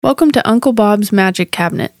Welcome to Uncle Bob's Magic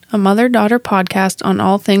Cabinet, a mother-daughter podcast on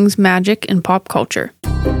all things magic and pop culture.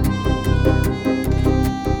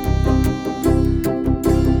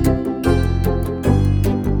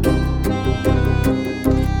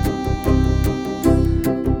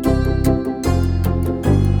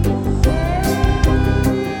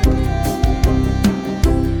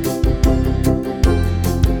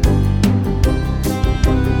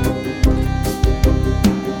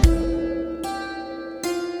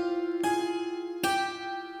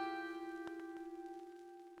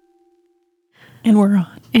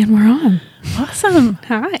 And we're on. Awesome.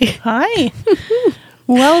 Hi.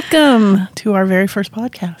 Welcome to our very first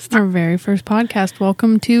podcast.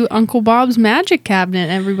 Welcome to Uncle Bob's Magic Cabinet,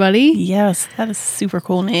 everybody. Yes, that is a super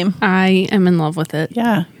cool name. I am in love with it.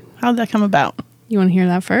 Yeah. How'd that come about? You want to hear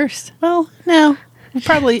that first? Well, no. We'll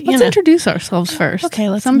probably, Let's introduce ourselves first.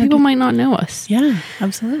 Okay, Some people might not know us. Yeah,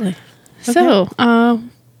 absolutely. Okay. So,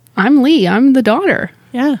 I'm Lee. I'm the daughter.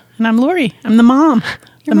 Yeah, and I'm Lori. I'm the mom.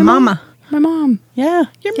 You're the my mama. My mom. Yeah,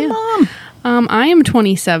 you're my mom. I am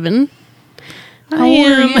 27. How old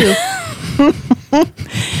are you?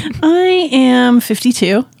 I am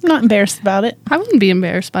 52. I'm not embarrassed about it. I wouldn't be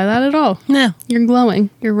embarrassed by that at all. No. You're glowing.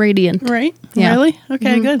 You're radiant. Right? Yeah. Really?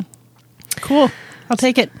 Okay, good. Cool. I'll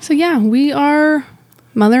take it. So, yeah, we are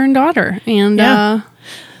mother and daughter. And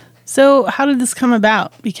So how did this come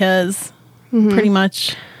about? Because pretty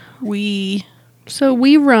much we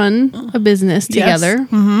run a business together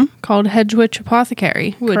called Hedgewitch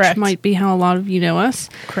Apothecary, which Correct. might be how a lot of you know us.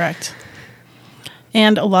 Correct.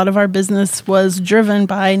 And a lot of our business was driven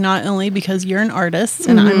by not only because you're an artist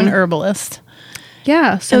and I'm an herbalist.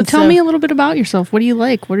 Yeah. So tell me a little bit about yourself. What do you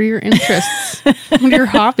like? What are your interests? What are your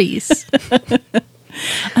hobbies?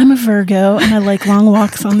 I'm a Virgo and I like long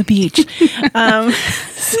walks on the beach.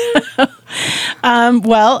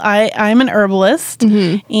 Well, I'm an herbalist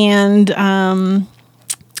and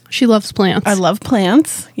She loves plants. I love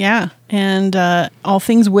plants. Yeah. And all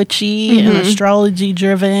things witchy and astrology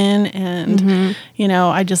driven. And,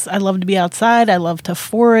 I love to be outside. I love to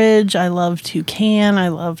forage. I love to can. I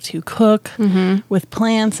love to cook with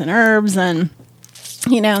plants and herbs. And,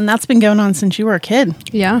 and that's been going on since you were a kid.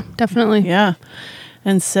 Yeah, definitely. Yeah.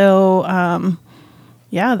 And so,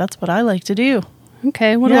 that's what I like to do.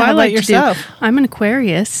 Okay, what do I like to do? I'm an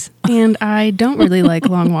Aquarius, and I don't really like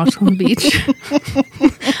long walks on the beach.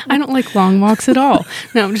 I don't like long walks at all.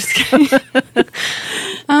 No, I'm just kidding.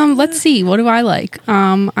 Let's see. What do I like?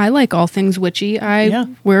 I like all things witchy.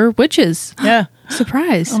 We're witches. Yeah.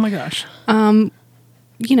 Surprise. Oh, my gosh.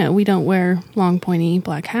 We don't wear long, pointy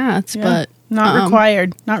black hats, but... Not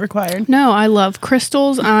required. Not required. No, I love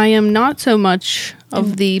crystals. I am not so much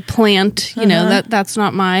of the plant. That's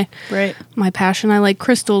not my passion. I like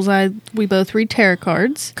crystals. We both read tarot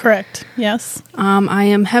cards. Correct. Yes. I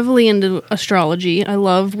am heavily into astrology.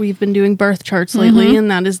 We've been doing birth charts lately,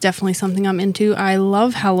 and that is definitely something I'm into. I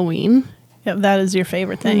love Halloween. Yep, that is your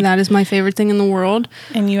favorite thing. That is my favorite thing in the world.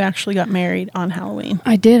 And you actually got married on Halloween.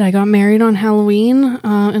 I did. I got married on Halloween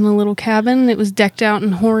in a little cabin. It was decked out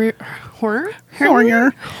in horror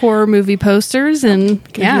movie posters, and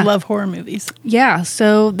you love horror movies. Yeah,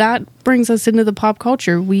 so that brings us into the pop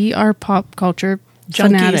culture. We are pop culture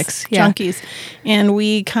fanatics. Junkies. And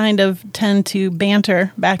we kind of tend to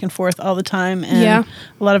banter back and forth all the time. And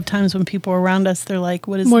a lot of times when people are around us, they're like,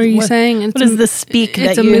 what are you saying? What is this speak?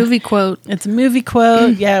 It's a movie quote. It's a movie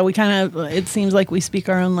quote. Yeah, we it seems like we speak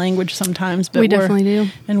our own language sometimes. But we definitely do.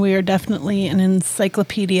 And we are definitely an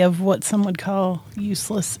encyclopedia of what some would call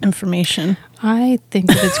useless information. I think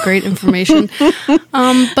that it's great information.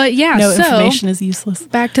 But yeah, information is useless.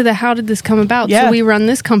 Back to how did this come about? Yeah. So we run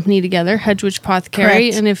this company together, Hedgewitch Apothecary.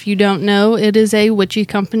 Correct. And if you don't know, it is a witchy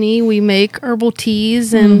company. We make herbal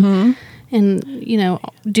teas and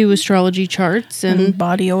do astrology charts and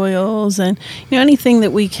body oils and anything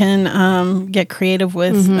that we can get creative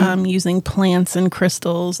with using plants and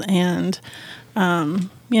crystals and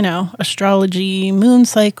astrology, moon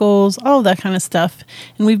cycles, all that kind of stuff.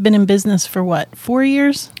 And we've been in business for 4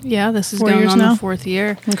 years? Yeah, this is going on the fourth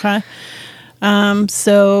year. Okay. And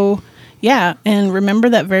remember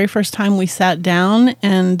that very first time we sat down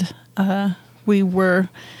and we were,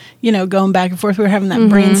 going back and forth. We were having that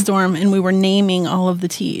brainstorm and we were naming all of the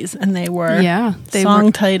teas, and they were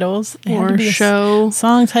song titles. Or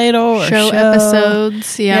song title or show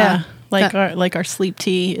episodes. Yeah. Like our sleep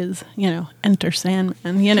tea is, Enter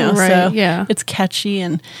Sandman, right, so it's catchy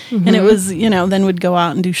and it was, then we'd go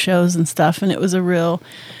out and do shows and stuff, and it was a real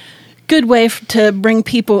good way to bring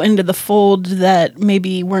people into the fold that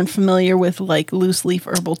maybe weren't familiar with like loose leaf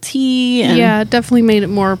herbal tea. And yeah, it definitely made it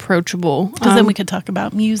more approachable. Because then we could talk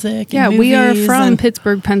about music. Yeah, and we are from and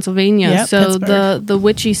Pittsburgh, Pennsylvania. Yep, so Pittsburgh. the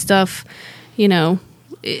witchy stuff, you know,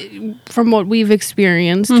 from what we've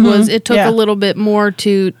experienced, was it took a little bit more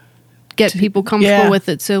to get people comfortable with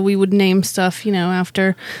it. So we would name stuff, you know,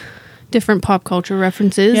 after different pop culture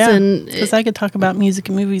references. Yeah, and because I could talk about music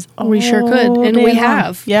and movies all we sure could, and day we long.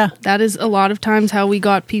 have. Yeah. That is a lot of times how we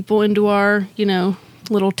got people into our, you know,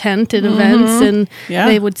 little tent at events, and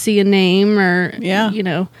they would see a name or, you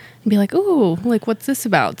know, and be like, "Ooh, like what's this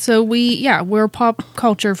about?" So we're pop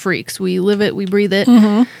culture freaks. We live it, we breathe it.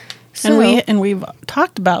 So, And we've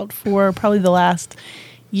talked about for probably the last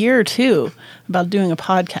year or two about doing a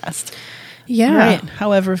podcast. yeah. Right.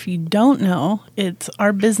 However, if you don't know, it's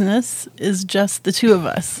our business is just the two of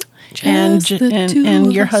us. And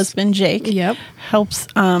your husband Jake helps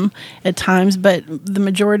at times, but the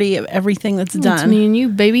majority of everything that's done, It's me and you,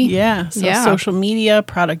 baby. Yeah. So social media,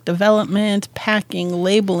 product development, packing,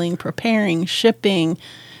 labeling, preparing, shipping,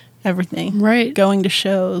 everything. Right. Going to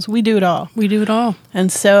shows. We do it all. We do it all. And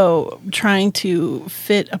so trying to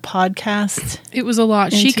fit a podcast. It was a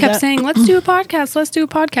lot. She kept saying, let's do a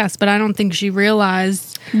podcast. But I don't think she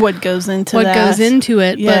realized What goes into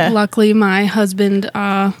it. Yeah. But luckily my husband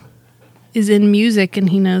is in music and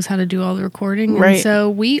he knows how to do all the recording. Right. And so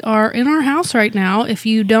we are in our house right now. If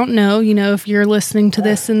you don't know, you know, if you're listening to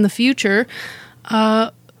this in the future,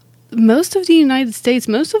 most of the United States,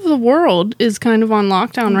 most of the world is kind of on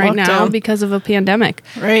lockdown right now because of a pandemic.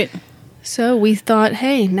 Right. So we thought,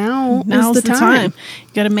 hey, now's the time.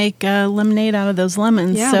 You got to make lemonade out of those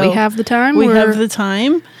lemons. Yeah, so we have the time. We have the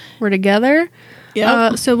time. We're together.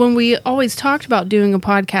 Yep. So when we always talked about doing a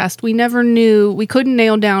podcast, we never knew, we couldn't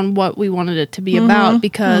nail down what we wanted it to be about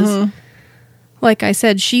because, like I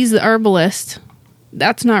said, she's the herbalist.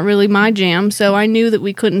 That's not really my jam. So I knew that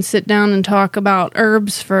we couldn't sit down and talk about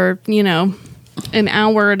herbs for, you know, an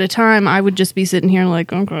hour at a time. I would just be sitting here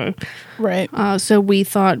like, okay. Right. So we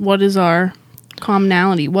thought, what is our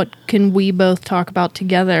commonality? What can we both talk about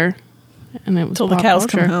together? And it was Till the pop cows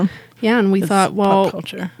culture. come home. Yeah, and we thought, well, pop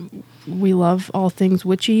culture. We love all things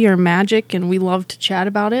witchy or magic, and we love to chat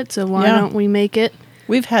about it. So why don't we make it?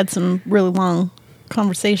 We've had some really long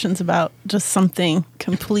conversations about just something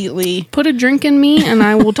completely. Put a drink in me, and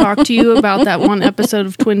I will talk to you about that one episode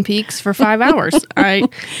of Twin Peaks for 5 hours. That's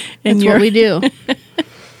what we do.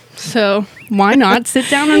 So why not sit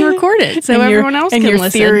down and record it so everyone else can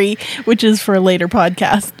listen? Theory, which is for a later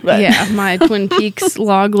podcast. But. Yeah, my Twin Peaks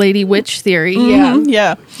log lady witch theory.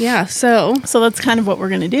 Yeah. So that's kind of what we're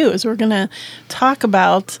going to do. Is we're going to talk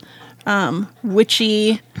about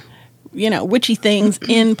witchy things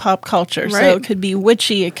in pop culture. Right. So it could be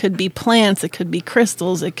witchy, it could be plants, it could be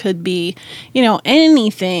crystals, it could be,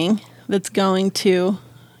 anything that's going to.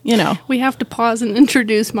 We have to pause and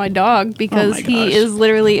introduce my dog because he is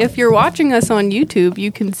literally, if you're watching us on YouTube,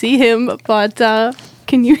 you can see him, but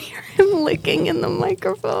can you hear him licking in the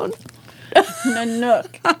microphone?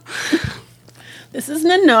 Nanook. This is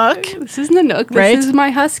Nanook. This is my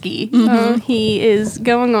husky. He is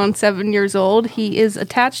going on 7 years old. He is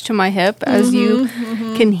attached to my hip, as you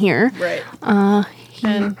can hear. Right.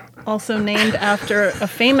 And also named after a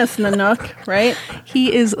famous Nanook, right?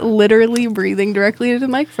 He is literally breathing directly into the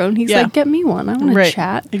microphone. He's like, get me one. I want to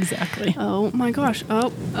chat. Exactly. Oh, my gosh.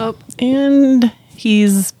 Oh. And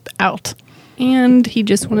he's out. And he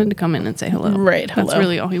just wanted to come in and say hello. Right, hello. That's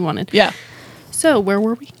really all he wanted. Yeah. So, where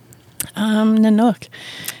were we? Nanook.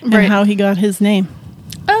 And how he got his name.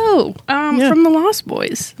 Oh, from The Lost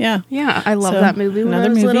Boys. Yeah. Yeah, I love that movie when another I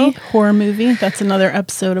was movie, little. Horror movie. That's another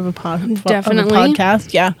episode of a Definitely.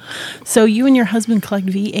 podcast. Yeah. So you and your husband collect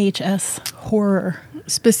VHS horror.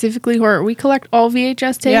 Specifically horror. We collect all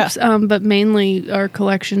VHS tapes, but mainly our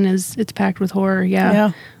collection it's packed with horror.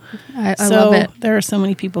 Yeah. I love it. There are so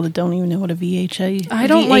many people that don't even know what a VHS I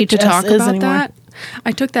don't like to talk about anymore. that.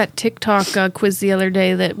 I took that TikTok quiz the other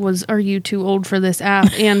day that was, are you too old for this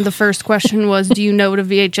app? And the first question was, do you know what a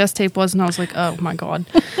VHS tape was? And I was like, oh my God.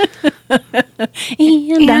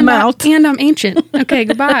 and I'm out. And I'm ancient. Okay,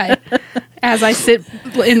 goodbye. As I sit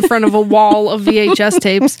in front of a wall of VHS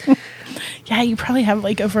tapes. Yeah, you probably have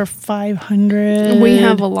like over 500. We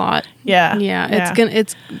have a lot. Yeah.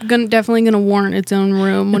 It's definitely gonna warrant its own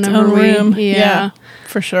room. Yeah,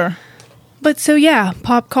 for sure. But so yeah,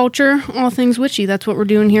 pop culture, all things witchy. That's what we're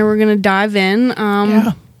doing here. We're gonna dive in.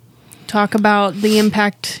 talk about the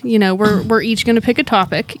impact. We're each going to pick a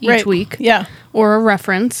topic each week. Yeah. Or a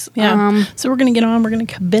reference. Yeah. So we're going to get on. We're going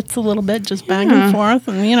to kibitz a little bit, just back and forth,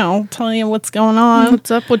 and tell you what's going on.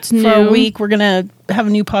 What's up? What's new? For a week, we're going to have a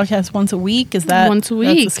new podcast once a week. Is that once a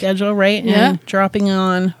week? That's the schedule, right? Yeah. And dropping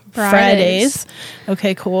on Fridays.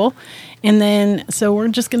 Okay, cool. And then, so we're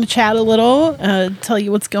just going to chat a little, tell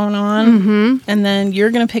you what's going on, and then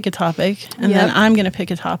you're going to pick a topic, and then I'm going to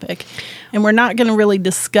pick a topic. And we're not going to really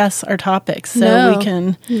discuss our topics, so we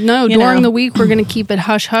can... No, during the week, we're going to keep it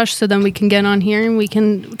hush-hush, so then we can get on here and we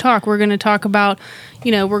can talk. We're going to talk about,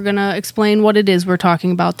 we're going to explain what it is we're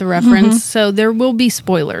talking about, the reference. So there will be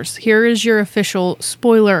spoilers. Here is your official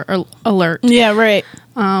spoiler alert. Yeah, right.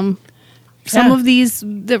 Some of these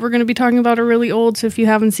that we're going to be talking about are really old, so if you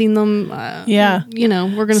haven't seen them, we're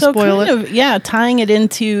going to spoil it. Tying it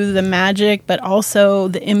into the magic, but also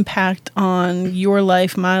the impact on your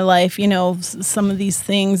life, my life, some of these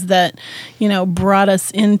things that, brought us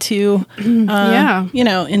into,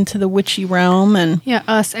 into the witchy realm. And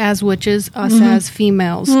us as witches, us as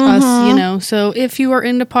females, us, so if you are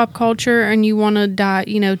into pop culture and you want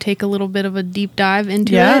to, take a little bit of a deep dive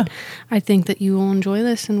into it, I think that you will enjoy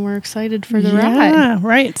this, and we're excited for the ride. Yeah,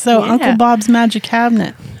 right. So Uncle Bob's Magic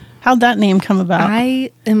Cabinet. How'd that name come about?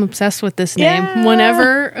 I am obsessed with this name.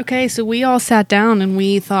 So we all sat down and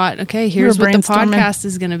we thought, okay, here's what the podcast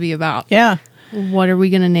is going to be about. Yeah. What are we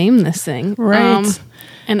going to name this thing? Right.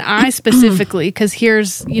 And I specifically, because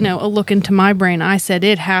here's, a look into my brain, I said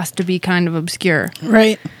it has to be kind of obscure.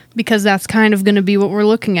 Right. Because that's kind of going to be what we're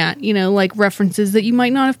looking at, like references that you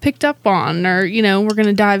might not have picked up on, or, we're going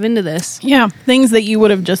to dive into this. Yeah, things that you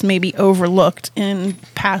would have just maybe overlooked in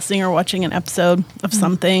passing or watching an episode of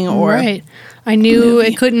something. Or right. I knew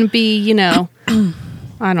it couldn't be,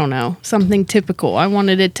 I don't know, something typical. I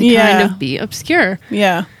wanted it to kind of be obscure.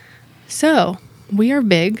 Yeah. So, we are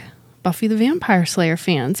big Buffy the Vampire Slayer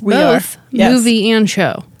fans. We both are. Yes. Movie and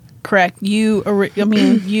show. Correct. Your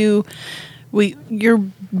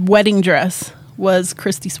wedding dress was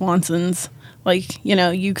Christy Swanson's.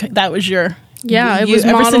 That was your... Yeah, it was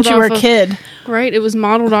ever since you were a kid. Right, it was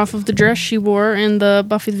modeled off of the dress she wore in the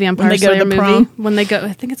Buffy the Vampire Slayer movie. Prom? When they go,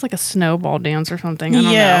 I think it's like a snowball dance or something. I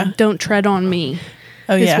don't know. Don't tread on me.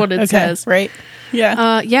 Oh, is what it says. Right.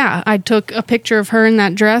 Yeah. I took a picture of her in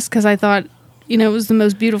that dress because I thought, it was the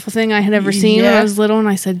most beautiful thing I had ever seen when I was little, and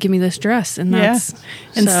I said, give me this dress. And that's...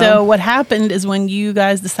 So what happened is when you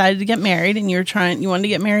guys decided to get married, and you wanted to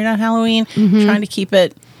get married on Halloween, trying to keep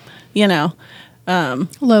it,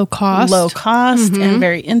 low cost and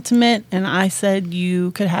very intimate, and I said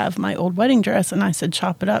you could have my old wedding dress, and I said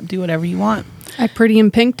chop it up, do whatever you want. I pretty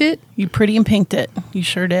and pinked it. You pretty and pinked it. You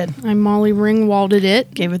sure did. I Molly Ringwalded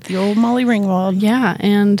it. Gave it the old Molly Ringwald. Yeah,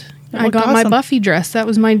 and I got my Buffy dress. That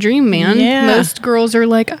was my dream, man. Yeah. Most girls are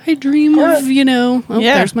like, I dream of,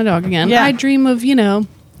 there's my dog again. Yeah. I dream of, I don't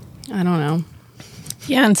know.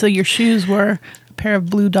 Yeah, and so your shoes were a pair of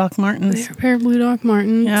blue Doc Martens. They were a pair of blue Doc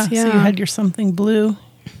Martens. Yeah, so you had your something blue,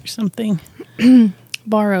 your something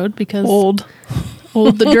borrowed because old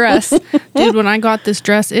the dress. Dude, when I got this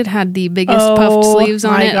dress, it had the biggest puffed sleeves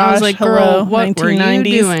on it. Gosh, I was like, girl, what were you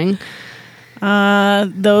doing?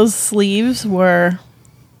 Those sleeves were...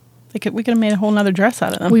 we could have made a whole nother dress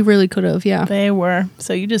out of them. We really could have, yeah. They were.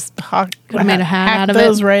 So you just could have made a hat out of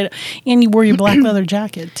those it. Right. And you wore your black leather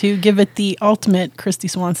jacket to give it the ultimate Christy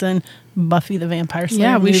Swanson Buffy the Vampire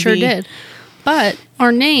Slayer movie. We sure did. But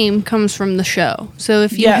our name comes from the show. So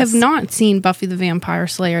if you have not seen Buffy the Vampire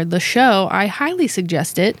Slayer, the show, I highly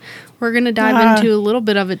suggest it. We're going to dive into a little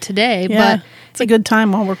bit of it today. Yeah. But it's a good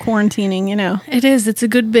time while we're quarantining, It is. It's a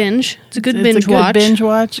good binge. It's a good binge watch. Good binge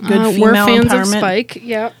watch. Good female we're fans empowerment. of Spike.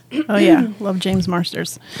 Yeah. Oh, yeah. Love James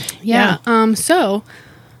Marsters. Yeah. So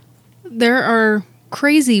there are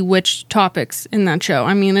crazy witch topics in that show.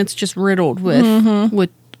 I mean, it's just riddled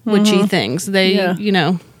with witchy things. They,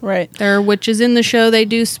 right. There are witches in the show. They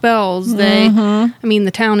do spells.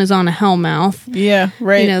 The town is on a hellmouth. Yeah,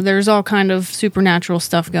 right. There's all kind of supernatural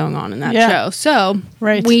stuff going on in that show. So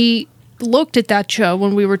we looked at that show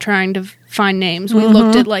when we were trying to find names. We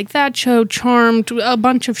looked at like that show, Charmed, a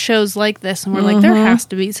bunch of shows like this, and we're like, there has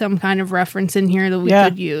to be some kind of reference in here that we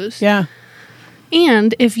could use. Yeah.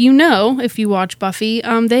 And if you watch Buffy,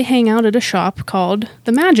 they hang out at a shop called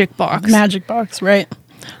the Magic Box. Magic Box, right.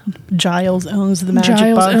 Giles owns the Magic Box.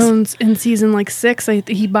 Giles owns in season 6.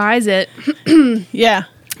 He buys it. Yeah.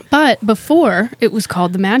 But before it was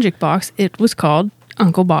called the Magic Box, it was called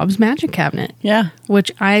Uncle Bob's Magic Cabinet. Yeah.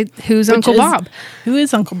 Who's Uncle Bob? Who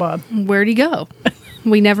is Uncle Bob? Where'd he go?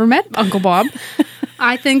 We never met Uncle Bob.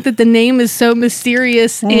 I think that the name is so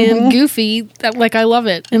mysterious and goofy that, like, I love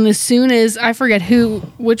it. And as soon as I forget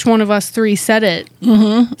which one of us three said it,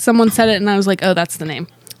 someone said it, and I was like, "Oh, that's the name."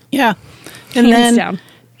 Yeah, and Hands then down.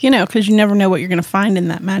 because you never know what you're going to find in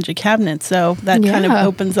that magic cabinet. So that kind of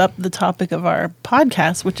opens up the topic of our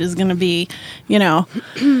podcast, which is going to be,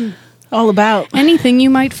 all about anything you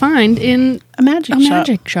might find in a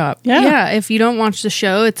magic shop. Yeah. If you don't watch the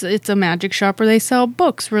show, it's a magic shop where they sell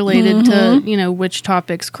books related to which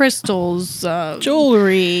topics: crystals,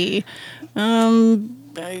 jewelry,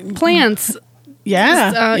 plants.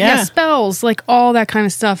 Spells, like all that kind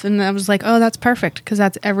of stuff. And I was like, oh, that's perfect, because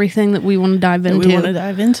that's everything that we want to dive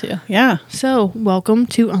into. Yeah. So, welcome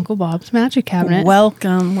to Uncle Bob's Magic Cabinet.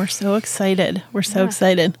 Welcome. We're so excited.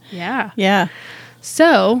 Excited. Yeah. Yeah.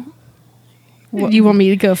 So, you want me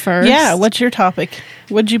to go first? Yeah. What's your topic?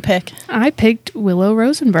 What'd you pick? I picked Willow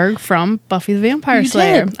Rosenberg from Buffy the Vampire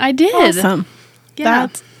Slayer. I did. Awesome. Yeah.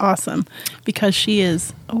 That's awesome, because she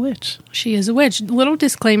is a witch. She is a witch. Little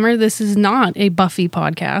disclaimer, this is not a Buffy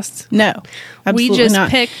podcast. No, absolutely we just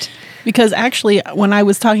not. picked... Because actually, when I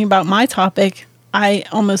was talking about my topic, I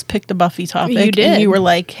almost picked a Buffy topic. You did. And you were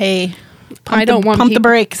like, hey, pump the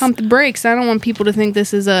brakes. Pump the brakes. I don't want people to think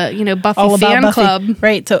this is a Buffy all about fan Buffy. club.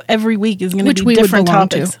 Right, so every week is going to be we different would belong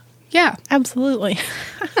topics. To. Yeah. Absolutely.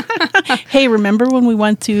 Hey, remember when we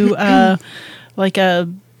went to a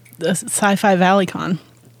Sci-Fi Valley Con?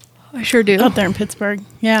 I sure do. Out there in Pittsburgh.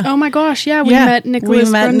 Yeah. Oh my gosh, yeah. We met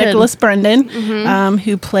Nicholas Brendan,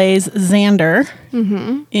 who plays Xander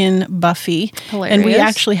in Buffy. Hilarious. And we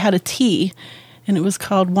actually had a tea, and it was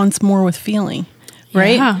called Once More with Feeling.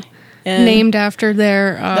 Right? Yeah. And named after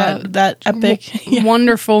their that epic,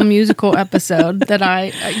 wonderful musical episode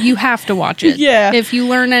that you have to watch it. Yeah. If you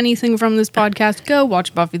learn anything from this podcast, go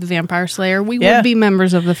watch Buffy the Vampire Slayer. We would be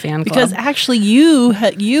members of the fan club. Because actually, you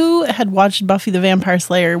had watched Buffy the Vampire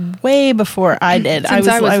Slayer way before I did. Since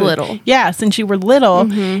I was little. Yeah, since you were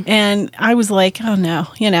little, and I was like, oh no,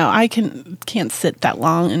 I can't sit that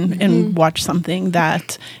long and watch something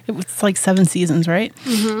that it was like 7 seasons, right?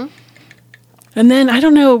 Mm-hmm. And then I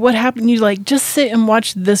don't know what happened. You just sit and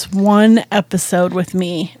watch this one episode with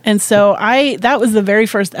me. And so that was the very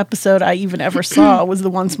first episode I even ever saw, was the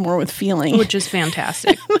Once More with Feeling. Which is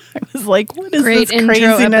fantastic. I was like, what is Great this intro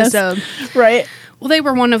craziness? episode. Right. Well, they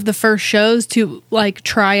were one of the first shows to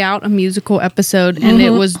try out a musical episode, and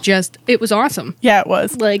it was awesome. Yeah, it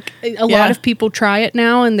was. A lot of people try it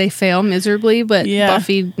now and they fail miserably, but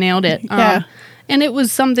Buffy nailed it. Yeah. And it was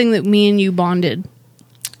something that me and you bonded.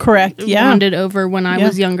 Correct. Yeah. Bonded over when I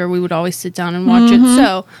was younger. We would always sit down and watch it.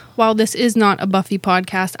 So while this is not a Buffy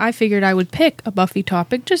podcast, I figured I would pick a Buffy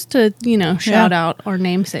topic just to, shout out our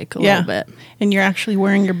namesake a little bit. And you're actually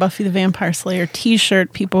wearing your Buffy the Vampire Slayer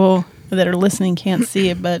t-shirt. People that are listening can't see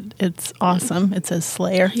it, but it's awesome. It says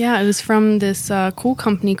Slayer. Yeah, it was from this cool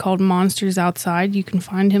company called Monsters Outside. You can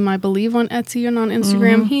find him, I believe, on Etsy and on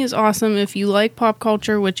Instagram. He is awesome. If you like pop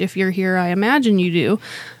culture, which if you're here, I imagine you do,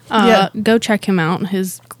 go check him out.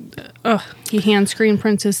 He hand screen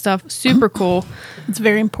prints his stuff. Super cool. It's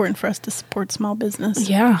very important for us to support small business.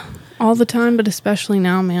 Yeah, all the time, but especially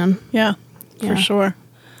now, man. Yeah, for sure.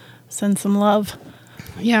 Send some love.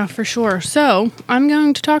 Yeah, for sure. So, I'm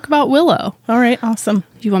going to talk about Willow. All right, awesome.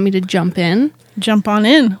 Do you want me to jump in? Jump on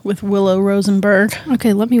in with Willow Rosenberg.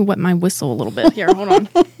 Okay, let me wet my whistle a little bit. Here, hold on.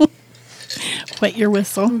 Wet your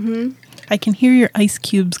whistle? Mm-hmm. I can hear your ice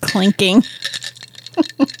cubes clanking.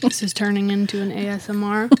 This is turning into an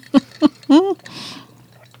ASMR.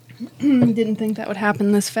 Didn't think that would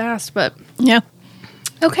happen this fast, but... Yeah.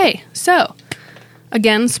 Okay, so...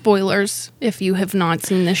 Again, spoilers if you have not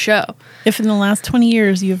seen this show. If in the last 20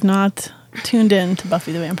 years you have not tuned in to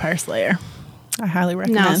Buffy the Vampire Slayer, I highly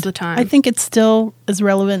recommend. Now's the time. I think it's still as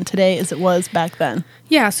relevant today as it was back then.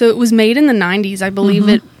 Yeah, so it was made in the 90s. I believe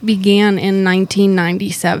it began in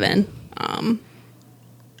 1997.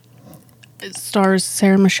 It stars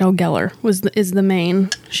Sarah Michelle Gellar is the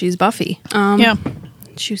main. She's Buffy.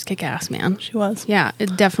 She was kick-ass, man. She was. Yeah,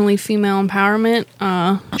 it definitely female empowerment.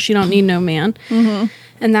 She don't need no man. Mm-hmm.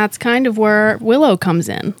 And that's kind of where Willow comes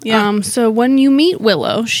in. Yeah. So when you meet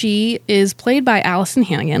Willow, she is played by Allison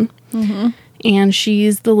Hannigan. Mm-hmm. And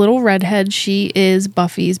she's the little redhead. She is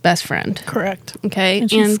Buffy's best friend. Correct. Okay.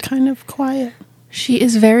 And she's kind of quiet. She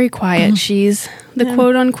is very quiet. She's the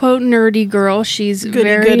quote-unquote nerdy girl. She's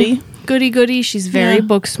goody-goody. She's very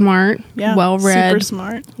book smart, well-read. Super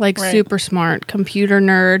smart. Super smart. Computer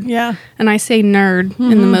nerd. Yeah. And I say nerd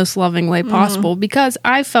in the most loving way possible because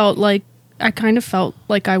I kind of felt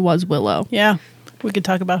like I was Willow. Yeah. We could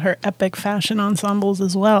talk about her epic fashion ensembles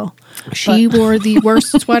as well. She wore the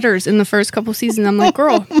worst sweaters in the first couple seasons. I'm like,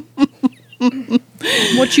 girl,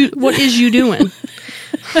 What is you doing?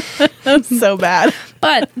 That's so bad.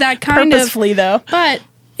 But that kind Purposefully, though. But,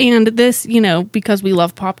 and this, because we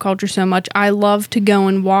love pop culture so much, I love to go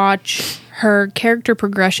and watch her character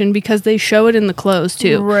progression because they show it in the clothes,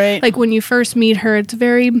 too. Right. Like, when you first meet her, it's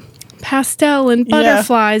very pastel and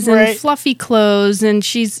butterflies and fluffy clothes, and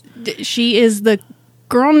she is the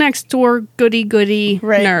girl next door goody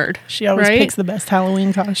nerd. She always picks the best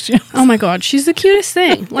Halloween costume. Oh my God, she's the cutest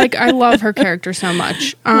thing. Like, I love her character so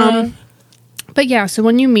much. But yeah, so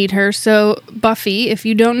when you meet her, so Buffy, if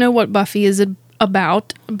you don't know what Buffy is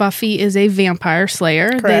about, Buffy is a vampire slayer.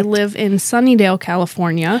 Correct. They live in Sunnydale,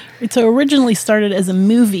 California. It originally started as a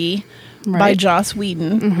movie by Joss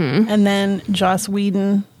Whedon, and then Joss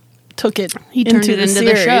Whedon took it into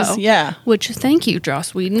the show. Yeah. Which, thank you,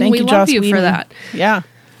 Joss Whedon. Thank you, love Joss you Whedon. for that. Yeah.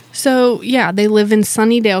 So, yeah, they live in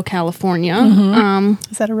Sunnydale, California.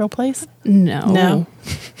 Is that a real place? No.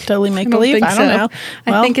 Totally make believe. I don't know.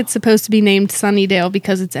 Well, I think it's supposed to be named Sunnydale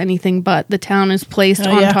because it's anything but. The town is placed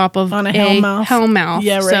on top of a hellmouth.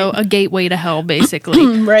 Yeah, right. So a gateway to hell,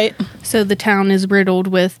 basically. Right. So the town is riddled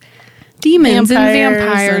with demons and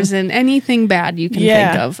vampires and anything bad you can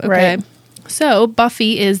think of. Okay. Right. So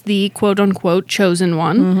Buffy is the quote-unquote chosen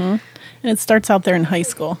one. And it starts out there in high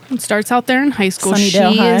school. Sunnydale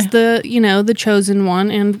she High. is the chosen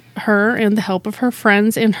one, and her and the help of her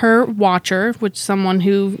friends and her watcher, which is someone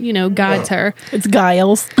who, guides her. It's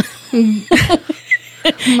Giles.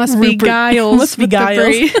 Must be Giles.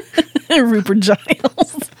 Rupert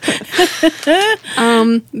Giles.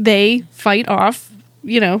 They fight off,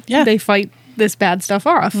 they fight this bad stuff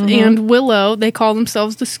off. And Willow, they call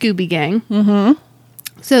themselves the Scooby Gang.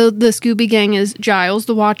 So the Scooby Gang is Giles,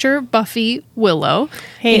 the Watcher, Buffy, Willow,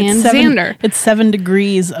 and Xander. It's 7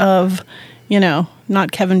 degrees of,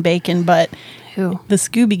 not Kevin Bacon, but who? The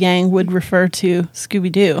Scooby Gang would refer to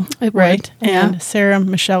Scooby-Doo, right? Yeah. And Sarah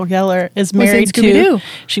Michelle Gellar is married to...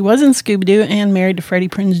 She was in Scooby-Doo and married to Freddie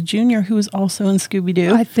Prinze Jr., who was also in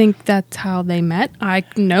Scooby-Doo. I think that's how they met.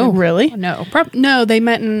 No. Really? No. No, they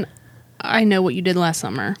met in I Know What You Did Last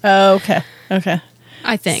Summer. Oh, okay. Okay.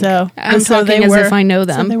 I think. I'm talking as if I know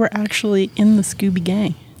them. So they were actually in the Scooby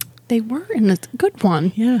Gang. They were in a good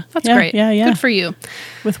one. Yeah. That's great. Yeah. Good for you.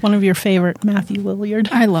 With one of your favorite, Matthew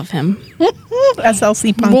Lillard. I love him.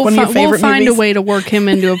 SLC Punk, one of your favorite We'll find movies. a way to work him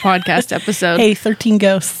into a podcast episode. Hey, 13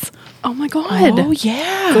 Ghosts. Oh my God. Oh,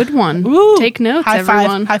 yeah. Good one. Ooh. Take notes,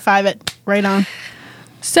 everyone. High five it. Right on.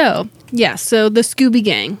 So, so the Scooby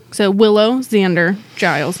Gang. So Willow, Xander,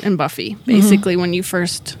 Giles, and Buffy, basically, when you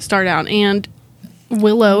first start out. And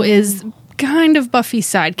Willow is kind of Buffy's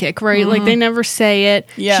sidekick, right? Like, they never say it.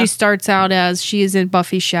 Yeah. She starts out as she is in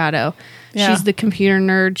Buffy's shadow. Yeah. She's the computer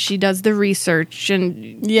nerd. She does the research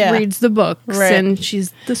and reads the books. And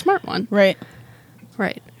she's the smart one. Right.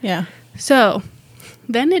 Yeah. So,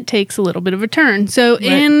 then it takes a little bit of a turn. So,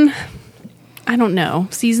 in, I don't know,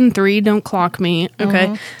 season 3, don't clock me,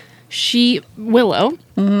 okay? Willow,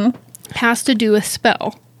 has to do a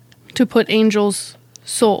spell to put Angel's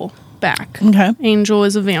soul back. Okay. Angel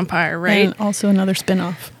is a vampire, right? And also another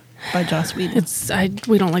spinoff by Joss Whedon.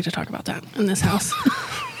 We don't like to talk about that in this house.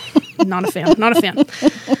 Not a fan.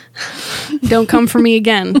 Don't come for me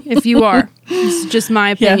again if you are. It's just my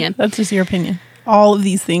opinion. Yeah, that's just your opinion. All of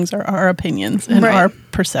these things are our opinions and our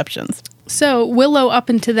perceptions. So Willow, up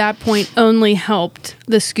until that point, only helped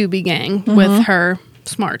the Scooby Gang with her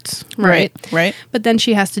smarts, right? But then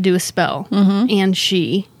she has to do a spell, and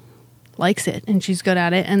she likes it, and she's good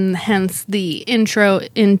at it, and hence the intro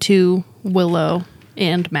into Willow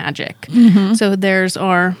and magic. So there's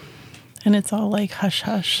our... And it's all like hush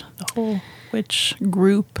hush, the whole witch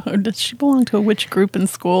group. Or does she belong to a witch group in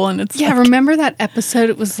school? And it's remember that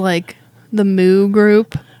episode? It was like the Moo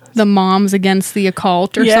group, the Moms Against the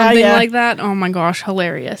Occult or something like that. Oh my gosh,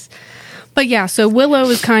 hilarious. But yeah, so Willow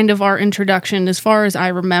is kind of our introduction, as far as I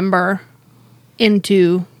remember,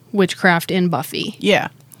 into witchcraft in Buffy. Yeah.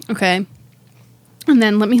 Okay. And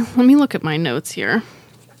then let me look at my notes here.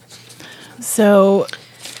 So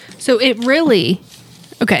it really...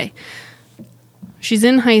 Okay. She's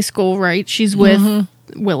in high school, right? She's with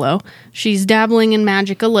Willow. She's dabbling in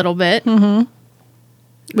magic a little bit. Then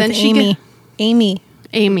with Amy,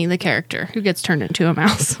 the character who gets turned into a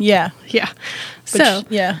mouse. Yeah. So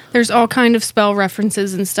there's all kind of spell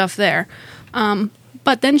references and stuff there.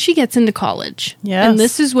 But then she gets into college. Yes. And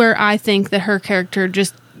this is where I think that her character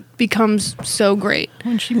just becomes so great.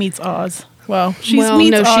 When she meets Oz. Well, she's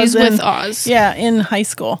with Oz. Yeah, in high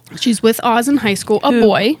school. She's with Oz in high school, a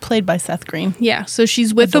boy. Played by Seth Green. Yeah, so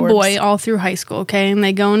she's with a boy all through high school, okay? And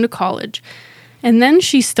they go into college. And then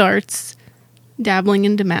she starts dabbling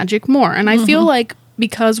into magic more. And I feel like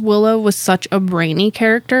because Willow was such a brainy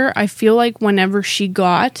character, I feel like whenever she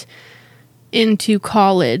got into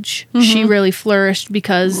college, she really flourished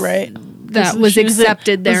because that was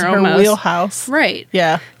accepted there almost. Her wheelhouse. Right.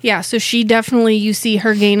 Yeah. Yeah, so she definitely, you see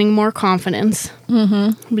her gaining more confidence,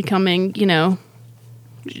 becoming, you know,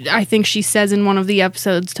 I think she says in one of the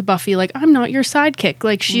episodes to Buffy, like, I'm not your sidekick.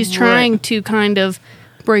 Like, she's trying to kind of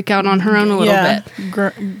break out on her own a little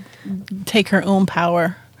bit. Take her own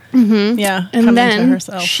power. Yeah. And then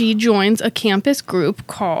she joins a campus group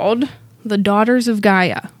called the Daughters of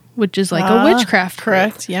Gaia, which is like a witchcraft group.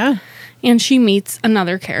 Correct, yeah. And she meets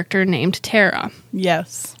another character named Tara.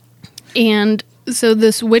 Yes. And so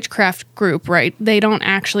this witchcraft group, right, they don't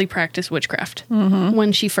actually practice witchcraft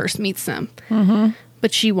when she first meets them.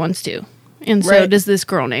 But she wants to. And so does this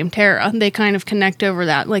girl named Tara. They kind of connect over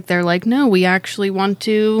that. Like, they're like, no, we actually want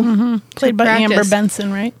to Played by practice. Amber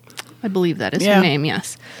Benson, right? I believe that is her name,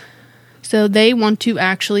 yes. So they want to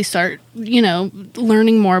actually start, you know,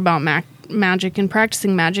 learning more about magic and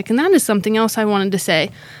practicing magic. And that is something else I wanted to say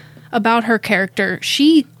about her character.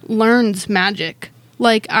 She learns magic.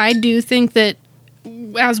 Like, I do think that,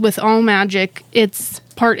 as with all magic, it's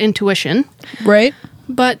part intuition. Right.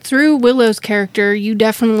 But through Willow's character, you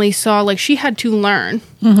definitely saw, like, she had to learn.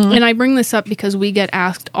 And I bring this up because we get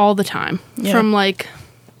asked all the time from, like,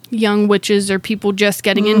 young witches or people just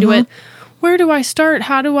getting into it. Where do I start?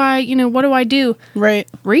 How do I, you know, what do I do? Right.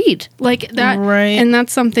 Read. Like that. Right. And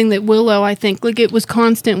that's something that Willow, I think, like, it was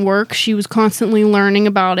constant work. She was constantly learning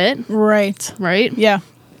about it. Right. Right? Yeah.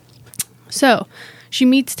 So she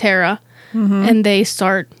meets Tara and they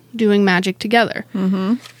start doing magic together.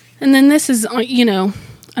 And then this is, you know,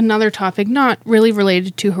 another topic, not really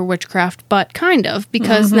related to her witchcraft, but kind of,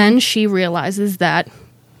 because then she realizes that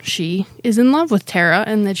she is in love with Tara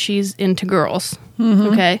and that she's into girls.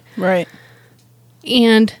 Okay? Right.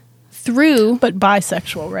 And through... But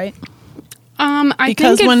bisexual, right? I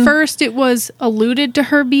think at first it was alluded to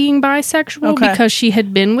her being bisexual because she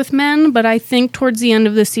had been with men, but I think towards the end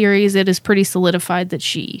of the series it is pretty solidified that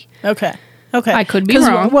she... Okay. I could be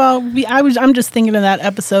wrong. Well, I'm just thinking of that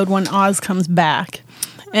episode when Oz comes back,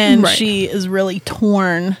 and she is really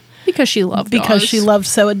torn because she loved Oz. She loved,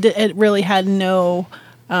 so it really had no,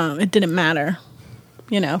 it didn't matter,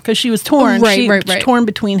 you know, because she was torn. She was torn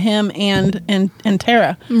between him and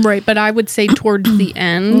Tara. Right, but I would say towards the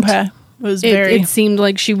end, it was it seemed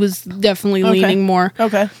like she was definitely leaning more.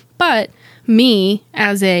 Okay, but me,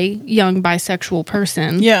 as a young bisexual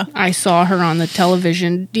person, I saw her on the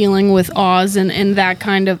television dealing with Oz and that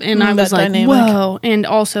kind of, and I was like, dynamic. Whoa. And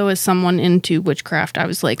also as someone into witchcraft, I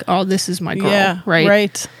was like, oh, this is my girl,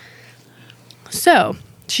 right? So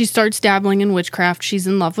she starts dabbling in witchcraft. She's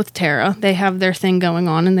in love with Tara. They have their thing going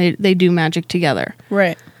on, and they do magic together.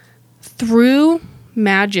 Right. Through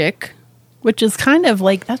magic. Which is kind of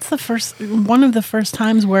like, that's one of the first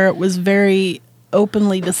times where it was very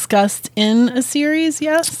openly discussed in a series,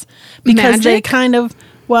 yes? Because magic? They kind of,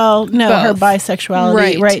 both. Her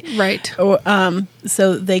bisexuality, right.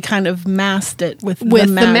 So they kind of masked it with the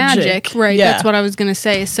magic. Right, that's what I was going to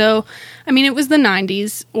say. So, I mean, it was the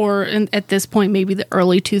 90s, or at this point, maybe the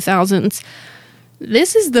early 2000s.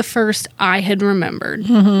 This is the first I had remembered.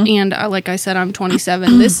 And like I said, I'm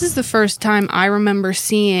 27. This is the first time I remember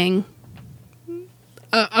seeing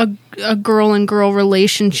a girl and girl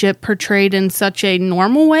relationship portrayed in such a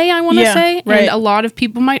normal way, I want to say. Right. And a lot of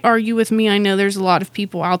people might argue with me. I know there's a lot of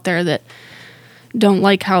people out there that don't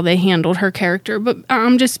like how they handled her character, but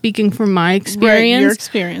I'm just speaking from my experience. Right, your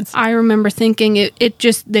experience. I remember thinking it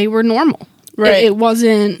just, they were normal. Right. It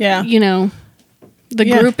wasn't, you know, the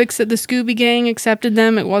group, the Scooby Gang accepted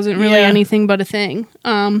them. It wasn't really anything but a thing.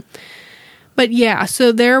 But yeah,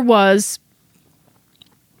 so there were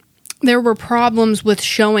problems with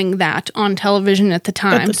showing that on television at the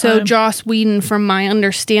time. So Joss Whedon, from my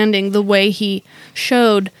understanding, the way he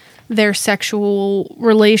showed their sexual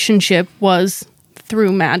relationship was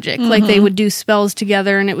through magic. Like, they would do spells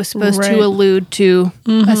together, and it was supposed to allude to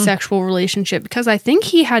a sexual relationship. Because I think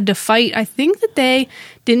he had to fight. I think that they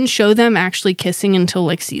didn't show them actually kissing until,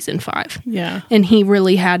 like, season 5. Yeah. And he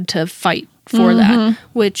really had to fight for that,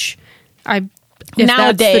 which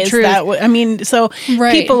nowadays,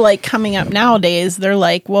 people like coming up nowadays, they're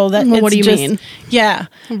like, what do you mean? Yeah.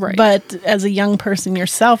 Right. But as a young person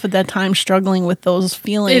yourself at that time, struggling with those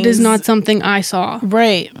feelings. It is not something I saw.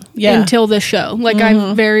 Right. Yeah. Until this show. Like,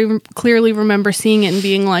 I very clearly remember seeing it and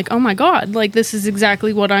being like, oh my God, like, this is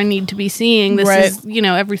exactly what I need to be seeing. This is, you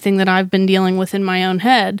know, everything that I've been dealing with in my own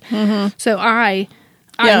head. So I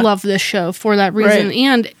I love this show for that reason.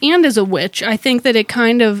 Right. And as a witch, I think that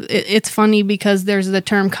it's funny because there's the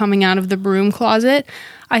term coming out of the broom closet.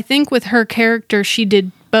 I think with her character, she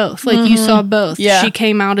did both. Like, you saw both. Yeah. She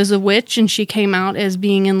came out as a witch, and she came out as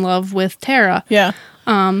being in love with Tara. Yeah.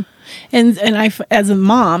 And I, as a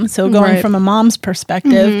mom, so going from a mom's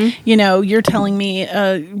perspective, you know, you're telling me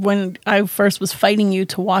when I first was fighting you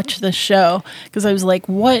to watch this show, because I was like,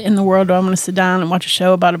 what in the world do I want to sit down and watch a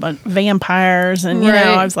show about vampires? And, you know,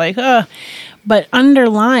 I was like, ugh. But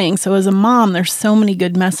underlying, so as a mom, there's so many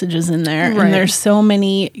good messages in there. Right. And there's so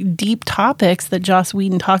many deep topics that Joss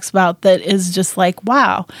Whedon talks about that is just like,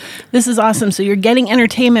 wow, this is awesome. So you're getting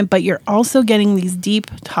entertainment, but you're also getting these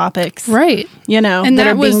deep topics. Right. You know, and that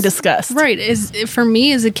are being discussed. Right. For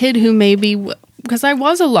me as a kid who maybe... Because I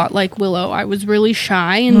was a lot like Willow. I was really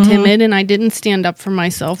shy and timid, and I didn't stand up for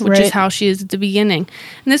myself, which is how she is at the beginning.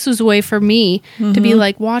 And this was a way for me to be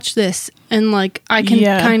like, watch this, and like I can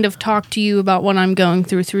kind of talk to you about what I'm going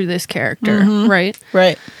through this character, right?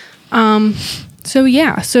 Right.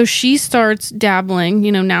 So she starts dabbling.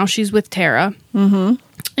 You know, now she's with Tara.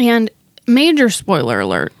 And major spoiler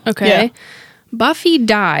alert, okay? Yeah. Buffy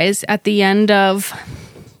dies at the end of...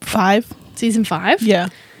 Season 5? Yeah.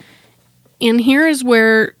 And here is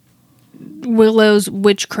where Willow's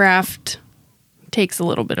witchcraft takes a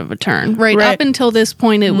little bit of a turn. Right. Up until this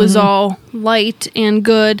point, it was all light and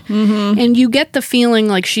good. And you get the feeling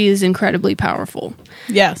like she is incredibly powerful.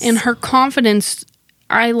 Yes. And her confidence,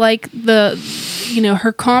 I like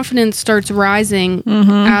her confidence starts rising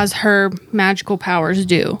as her magical powers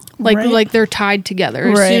do. Like they're tied together.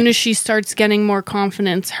 As soon as she starts getting more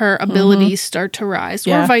confidence, her abilities start to rise.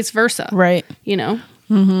 Or vice versa. Right. You know?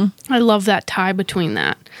 I love that tie between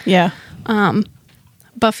that. Yeah.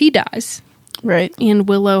 Buffy dies. Right. And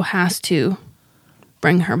Willow has to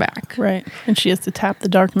bring her back. Right. And she has to tap the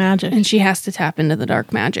dark magic. And she has to tap into the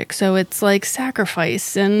dark magic. So it's like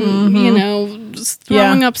sacrifice and, you know,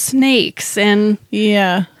 throwing up snakes and...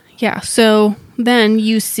 Yeah. Yeah. So then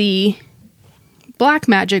you see black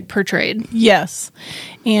magic portrayed. Yes.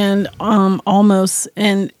 And almost...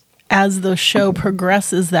 and as the show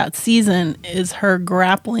progresses that season is her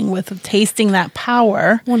grappling with tasting that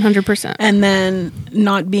power 100% and then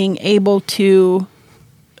not being able to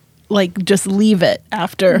like just leave it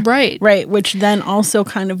after right which then also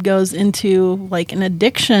kind of goes into like an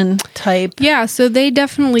addiction type. Yeah, so they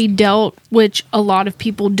definitely dealt, which a lot of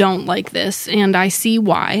people don't like this, and I see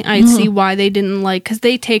why. I see why they didn't like, because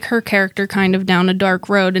they take her character kind of down a dark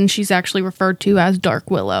road, and she's actually referred to as Dark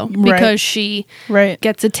Willow because she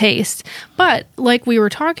gets a taste. But like we were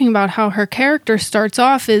talking about, how her character starts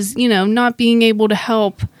off is, you know, not being able to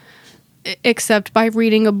help except by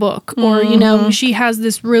reading a book, or you know, she has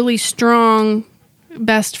this really strong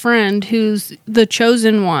best friend who's the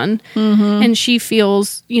chosen one, and she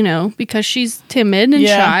feels, you know, because she's timid and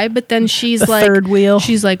shy, but then she's like third wheel.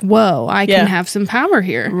 She's like, whoa, I can have some power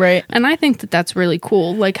here, right? And I think that that's really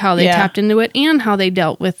cool, like how they tapped into it and how they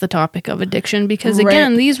dealt with the topic of addiction, because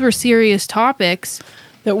again, these were serious topics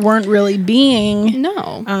that weren't really being you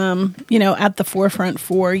know, at the forefront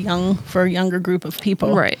for a younger group of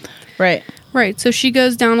people. Right. So she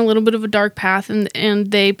goes down a little bit of a dark path,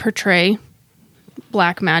 and they portray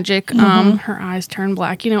black magic. Her eyes turn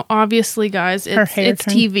black. You know, obviously, guys, it's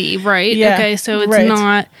TV, right? Yeah. Okay, so it's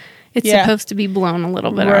not. It's supposed to be blown a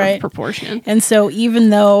little bit out of proportion. And so, even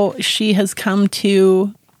though she has come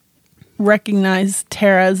to recognize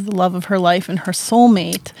Tara as the love of her life and her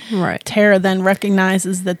soulmate, Tara then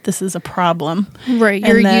recognizes that this is a problem. Right.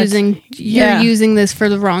 You're using this for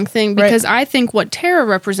the wrong thing, because I think what Tara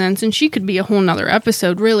represents, and she could be a whole nother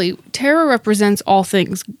episode, really, Tara represents all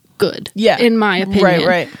things good, in my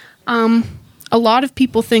opinion. A lot of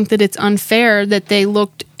people think that it's unfair that they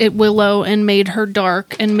looked at Willow and made her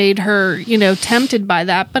dark and made her, you know, tempted by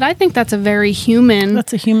that. But I think that's a very human...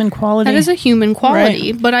 That's a human quality. That is a human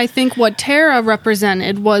quality. But I think what Tara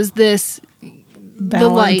represented was this... balance. The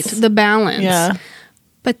light, the balance. Yeah.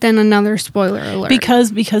 But then another spoiler alert.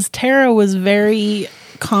 Because Tara was very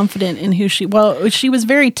confident in who she... Well, she was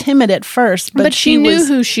very timid at first. But she knew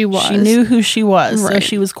who she was. She knew who she was. So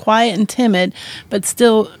she was quiet and timid, but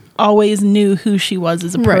still... always knew who she was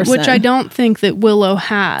as a person. Which I don't think that Willow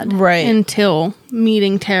had until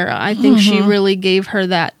meeting Tara. I think she really gave her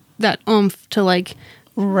that oomph to like,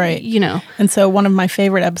 you know. And so one of my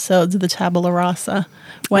favorite episodes of the Tabula Rasa,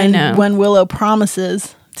 when Willow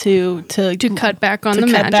promises to cut back on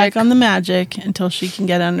the magic until she can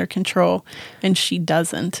get under control, and she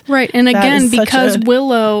doesn't. Right. And again, because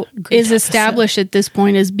Willow is established at this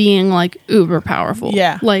point as being like uber powerful.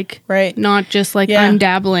 Yeah. Like not just like I'm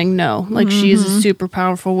dabbling, no. Like she's a super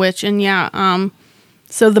powerful witch. And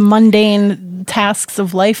So the mundane tasks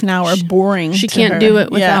of life now are boring. She can't do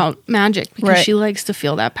it without magic because she likes to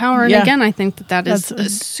feel that power. And again, I think that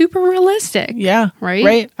is super realistic. Yeah. Right?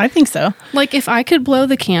 Right. I think so. Like if I could blow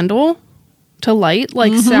the candle to light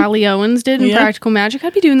like Sally Owens did in Practical Magic,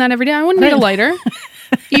 I'd be doing that every day. I wouldn't need a lighter.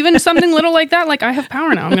 Even something little like that, like I have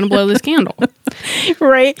power now. I'm going to blow this candle.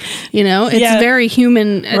 Right. You know, it's very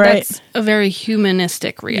human. Right. That's a very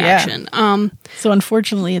humanistic reaction. Yeah. So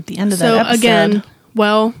unfortunately, at the end of that episode... again,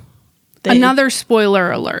 another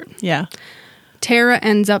spoiler alert. Yeah. Tara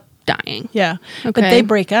ends up dying. Yeah. Okay. But they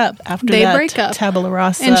break up after that. They break up. Tabula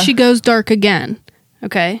rasa. And she goes dark again.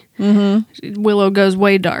 Okay? Mm-hmm. Willow goes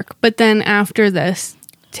way dark. But then after this,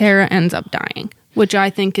 Tara ends up dying, which I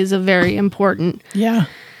think is a very important... Yeah.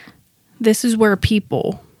 This is where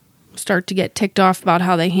people start to get ticked off about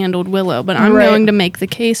how they handled Willow. But I'm going to make the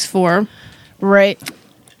case for... Right.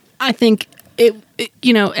 I think...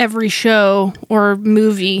 every show or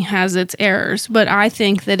movie has its errors, but I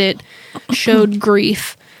think that it showed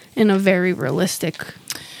grief in a very realistic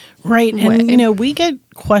way. And, we get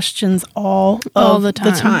questions all the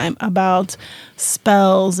time about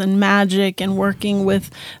spells and magic and working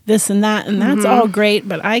with this and that, and that's all great,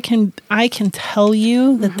 but I can tell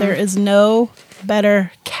you that there is no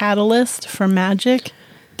better catalyst for magic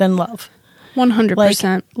than love. 100%.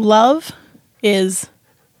 Like, love is...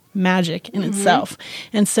 magic in itself.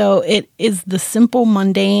 And so it is the simple,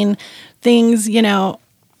 mundane things,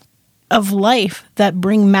 of life that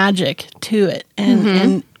bring magic to it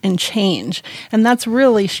and change. And that's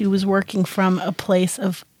really, she was working from a place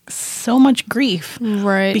of so much grief.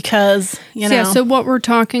 Right. Because, so what we're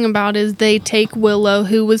talking about is they take Willow,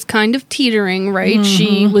 who was kind of teetering, right?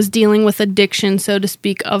 She was dealing with addiction, so to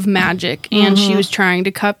speak, of magic. And she was trying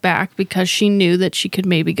to cut back because she knew that she could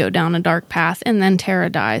maybe go down a dark path. And then Tara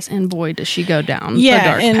dies. And boy, does she go down a dark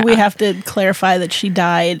path. And we have to clarify that she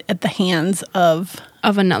died at the hands of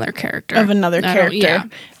another character.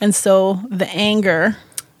 And so the anger...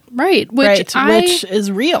 Right. Which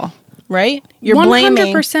is real. Right? You're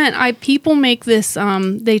 100%. People make this,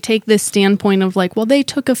 they take this standpoint of like, well, they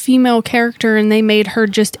took a female character and they made her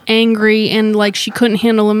just angry and like she couldn't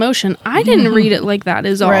handle emotion. I didn't read it like that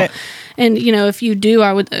is all. Right. And, if you do,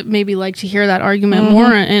 I would maybe like to hear that argument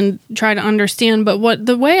more and try to understand. But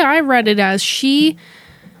the way I read it as, she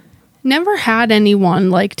never had anyone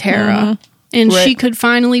like Tara. And she could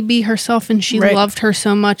finally be herself, and she loved her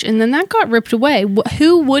so much. And then that got ripped away.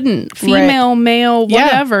 Who wouldn't? Female, male,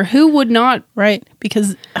 whatever. Who would not? Right.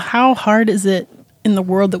 Because how hard is it in the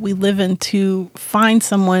world that we live in to find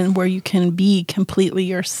someone where you can be completely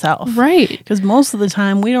yourself? Right. Because most of the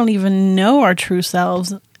time, we don't even know our true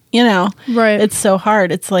selves. Right. It's so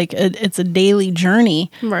hard. It's like it's a daily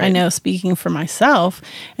journey. Right. I know, speaking for myself.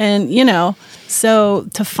 And, so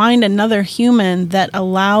to find another human that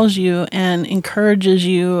allows you and encourages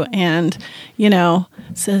you and,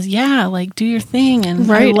 says, yeah, like do your thing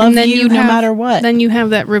and I love you no matter what. Then you have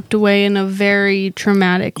that ripped away in a very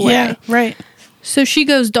traumatic way. Yeah, right. So she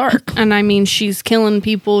goes dark, and I mean, she's killing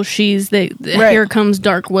people. Here comes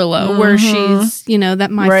Dark Willow, where she's,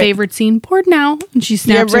 my favorite scene, bored now, and she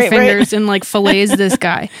snaps her fingers and like fillets this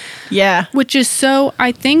guy. Yeah. Which is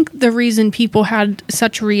I think the reason people had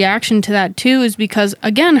such a reaction to that too is because,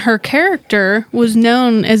 again, her character was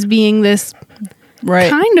known as being this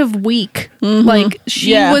kind of weak. Like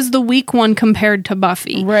she was the weak one compared to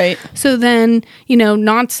Buffy. Right. So then,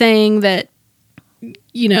 not saying that,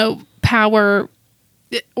 power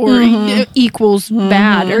or equals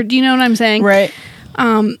bad, or do you know what I'm saying? Right.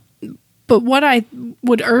 But what I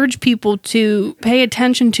would urge people to pay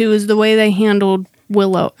attention to is the way they handled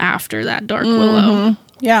Willow after that Dark Willow.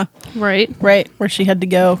 Yeah. Right? Right. Where she had to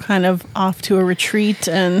go kind of off to a retreat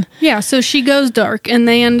and... Yeah, so she goes dark and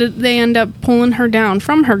they end up pulling her down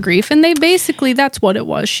from her grief. And they basically, that's what it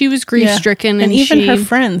was. She was grief-stricken. And even her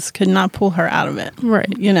friends could not pull her out of it. Right.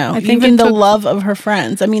 I think even the love of her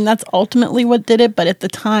friends. I mean, that's ultimately what did it. But at the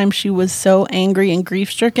time, she was so angry and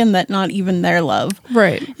grief-stricken that not even their love.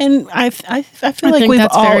 Right. And I feel like we've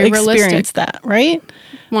all experienced that, right?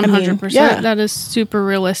 100%. That is super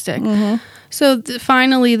realistic. So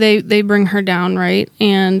finally they bring her down, right?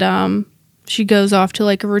 And she goes off to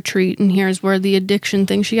like a retreat, and here's where the addiction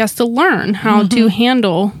thing, she has to learn how to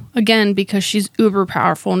handle, again, because she's uber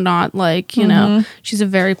powerful, not like, she's a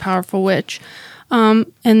very powerful witch. And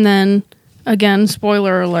then, again,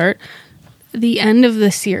 spoiler alert, the end of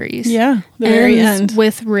the series. Yeah, the very end.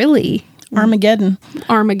 With really... Armageddon.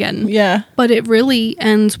 Yeah. But it really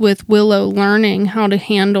ends with Willow learning how to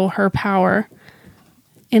handle her power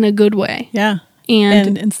in a good way. Yeah.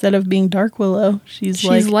 And instead of being dark Willow, she's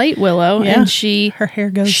light Willow, and her hair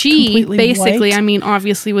goes completely basically, white. I mean,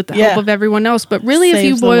 obviously with the help of everyone else, but really if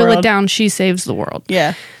you boil it down, she saves the world.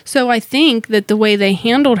 Yeah. So I think that the way they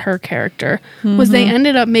handled her character was they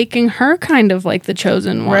ended up making her kind of like the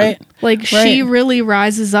chosen one. Right. Like she really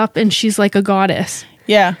rises up and she's like a goddess.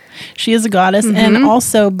 Yeah, she is a goddess. And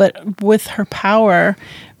also, but with her power,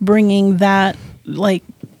 bringing that, like,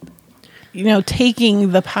 you know,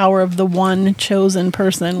 taking the power of the one chosen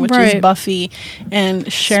person, which is Buffy,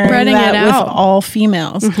 and sharing that with all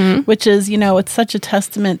females, which is, you know, it's such a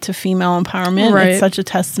testament to female empowerment. Right. It's such a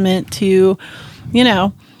testament to, you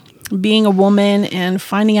know, being a woman and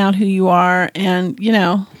finding out who you are and, you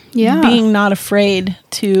know, being not afraid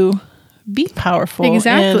to be powerful.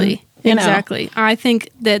 Exactly. And, exactly. I think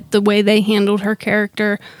that the way they handled her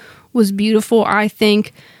character was beautiful. I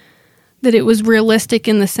think that it was realistic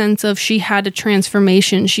in the sense of she had a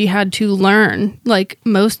transformation. She had to learn, like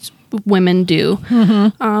most women do,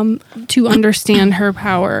 to understand her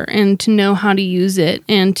power and to know how to use it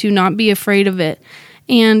and to not be afraid of it.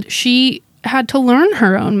 And she had to learn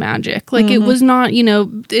her own magic. Like it was not, you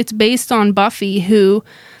know, it's based on Buffy, who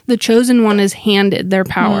the chosen one is handed their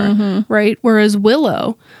power, right? Whereas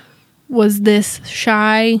Willow was this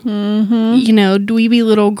shy, you know, dweeby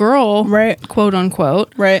little girl, quote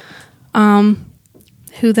unquote, who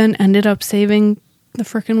then ended up saving the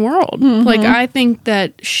freaking world. Like, I think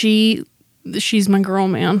that she's my girl,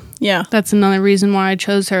 man. Yeah. That's another reason why I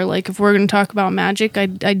chose her. Like, if we're going to talk about magic, I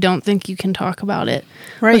don't think you can talk about it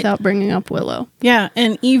without bringing up Willow. Yeah.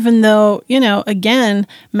 And even though, you know, again,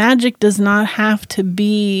 magic does not have to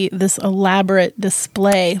be this elaborate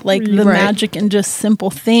display. Like, the magic in just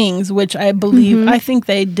simple things, which I believe, I think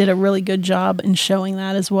they did a really good job in showing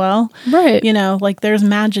that as well. Right. You know, like, there's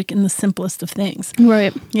magic in the simplest of things.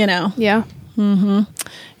 Right. You know? Yeah.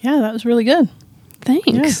 Yeah, that was really good. Thanks.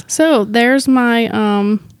 Yeah. So there's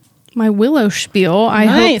my my Willow spiel. I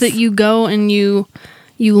hope that you go and you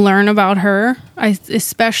learn about her.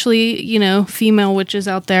 Especially, you know, female witches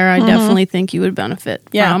out there. I definitely think you would benefit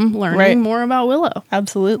from learning more about Willow.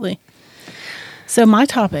 Absolutely. So my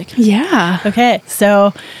topic. Yeah. Okay.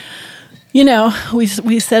 So, you know, we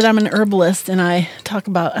said I'm an herbalist and I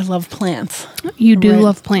love plants. You do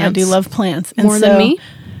love plants. I do love plants. And more than me?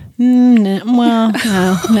 No, well,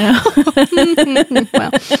 no.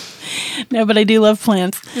 Well, no, but I do love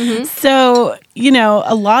plants. So, you know,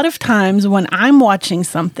 a lot of times when I'm watching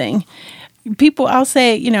something, I'll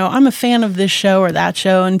say, you know, I'm a fan of this show or that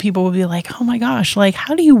show, and people will be like, oh my gosh, like,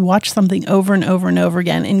 how do you watch something over and over and over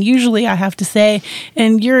again? And usually I have to say,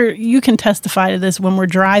 and you can testify to this when we're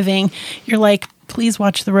driving, you're like, please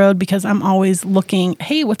watch the road because I'm always looking,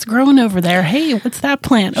 hey, what's growing over there? Hey, what's that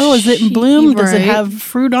plant? Oh, is it in bloom? Does it have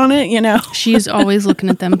fruit on it? You know? She's always looking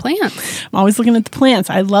at them plants. I'm always looking at the plants.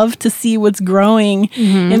 I love to see what's growing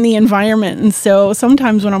in the environment. And so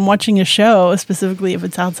sometimes when I'm watching a show, specifically if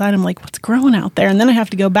it's outside, I'm like, what's growing out there? And then I have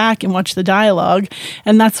to go back and watch the dialogue.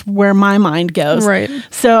 And that's where my mind goes. Right.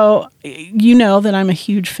 So you know that I'm a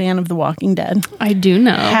huge fan of The Walking Dead. I do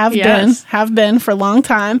know. Have been for a long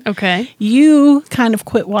time. Okay. You kind of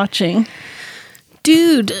quit watching.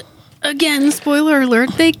 Dude, again, spoiler alert,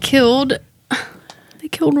 they killed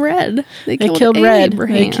Red. They killed Red.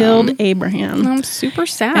 Abraham. They killed Abraham. I'm super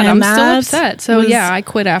sad. And I'm still upset. So yeah, I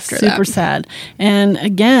quit after that. Super sad. And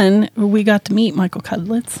again, we got to meet Michael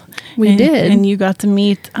Cudlitz. We did. And you got to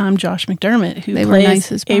meet Josh McDermott, who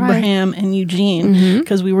plays Abraham and Eugene,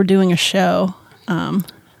 because we were doing a show,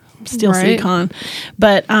 Steel City Con.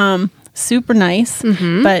 But super nice,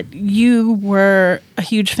 but you were a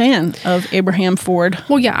huge fan of Abraham Ford.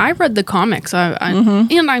 Well, yeah, I read the comics,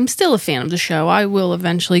 and I'm still a fan of the show. I will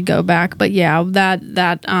eventually go back, but yeah,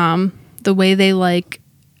 that the way they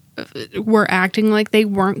were acting like they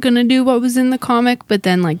weren't going to do what was in the comic, but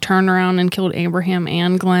then turn around and killed Abraham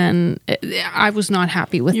and Glenn. I was not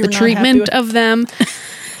happy with the treatment of them.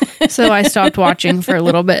 So I stopped watching for a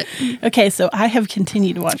little bit. Okay, so I have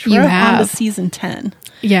continued to watch. We're on to season 10.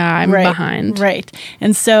 Yeah, I'm behind. Right.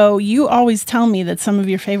 And so you always tell me that some of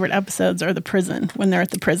your favorite episodes are the prison, when they're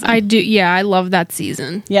at the prison. I do. Yeah, I love that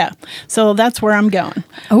season. Yeah. So that's where I'm going.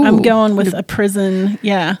 Oh, I'm going with a prison.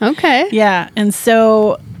 Yeah. Okay. Yeah. And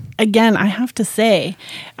so, again, I have to say,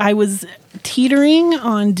 I was teetering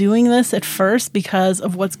on doing this at first because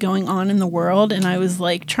of what's going on in the world, and I was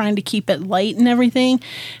like trying to keep it light and everything.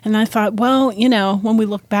 And I thought, well, when we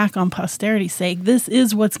look back on posterity's sake, this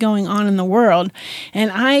is what's going on in the world.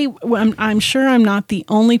 And I'm sure I'm not the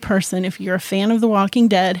only person, if you're a fan of The Walking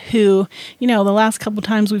Dead, who, the last couple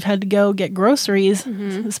times we've had to go get groceries,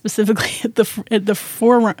 specifically at the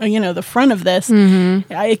the front of this,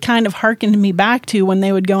 it kind of harkened me back to when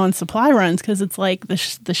they would go on supply runs, because it's like the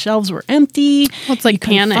shelves were empty. Well, it's like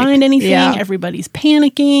panic. Couldn't find anything. Yeah. Everybody's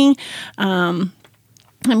panicking.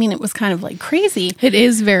 It was kind of like crazy. It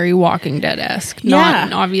is very Walking Dead-esque. Yeah.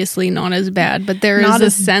 Obviously not as bad, but there is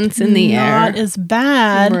a sense in the air. Not as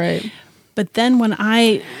bad. Right. But then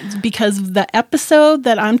because the episode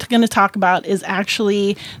that I'm going to talk about is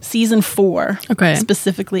actually season 4. Okay.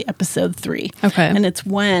 Specifically episode 3. Okay. And it's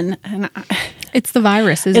it's the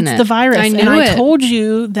virus, isn't it? It's the virus. I knew I told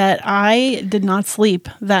you that I did not sleep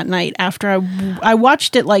that night after I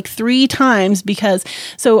watched it like 3 times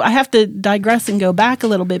so I have to digress and go back a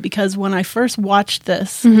little bit, because when I first watched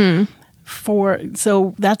this,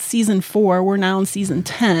 so that's season 4. We're now in season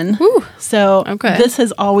 10. Ooh. So this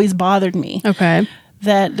has always bothered me. Okay.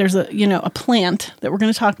 That there's a plant that we're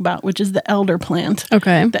going to talk about, which is the elder plant.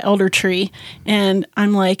 Okay. The elder tree. And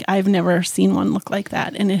I'm like, I've never seen one look like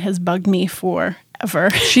that. And it has bugged me forever.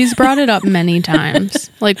 She's brought it up many times.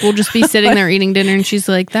 Like, we'll just be sitting there eating dinner and she's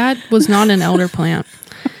like, that was not an elder plant.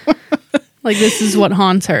 Like, this is what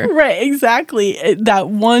haunts her. Right, exactly. That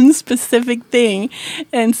one specific thing.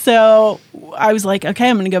 And so I was like, okay,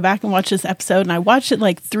 I'm going to go back and watch this episode. And I watched it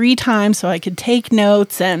like 3 times so I could take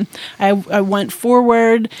notes. And I went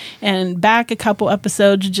forward and back a couple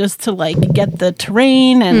episodes just to like get the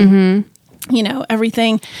terrain and,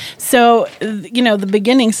 everything. So, the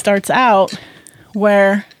beginning starts out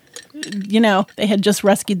where they had just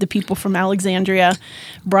rescued the people from Alexandria,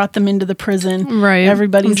 brought them into the prison. Right.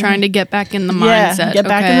 Everybody's trying to get back in the mindset. Get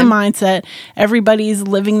back in the mindset. Everybody's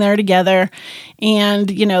living there together. And,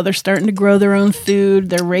 they're starting to grow their own food.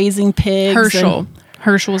 They're raising pigs. Herschel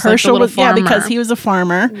was like a little farmer. Yeah, because he was a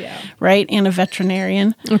farmer, right? And a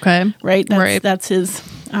veterinarian. Okay. Right? That's his...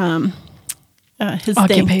 his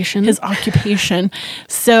occupation. His occupation.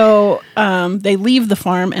 So they leave the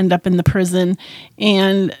farm, end up in the prison,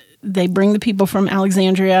 and they bring the people from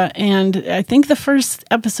Alexandria. And I think the first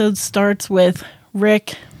episode starts with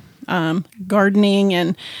Rick gardening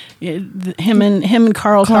and him and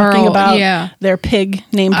Carl talking about their pig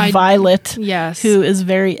named Violet, who is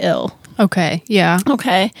very ill. Okay, yeah.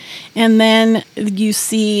 Okay. And then you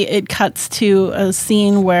see it cuts to a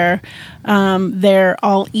scene where they're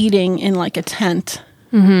all eating in like a tent.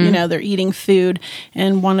 They're eating food.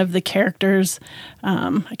 And one of the characters,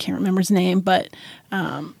 I can't remember his name, but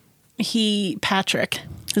Patrick.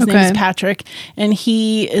 His name is Patrick. And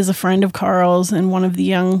he is a friend of Carl's and one of the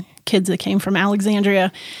young kids that came from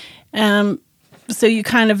Alexandria. So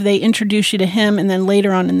they introduce you to him, and then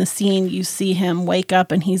later on in the scene, you see him wake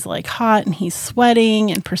up, and he's like hot, and he's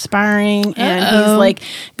sweating and perspiring, and he's like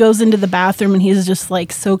goes into the bathroom, and he's just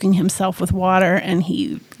like soaking himself with water, and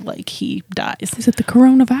he dies. Is it the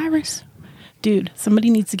coronavirus? Dude, somebody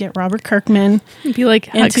needs to get Robert Kirkman be like,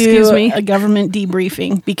 into excuse me, a government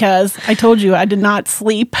debriefing, because I told you I did not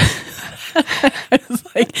sleep. I was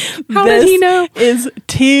like, how did he know? Is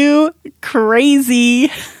too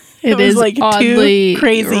crazy. It was like oddly, too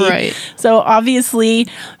crazy. Right. So obviously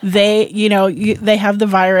they have the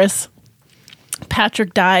virus.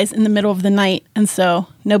 Patrick dies in the middle of the night, and so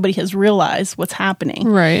nobody has realized what's happening.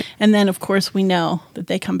 Right. And then of course we know that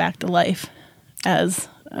they come back to life as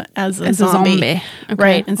a zombie. Okay.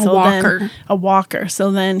 Right. And so a walker.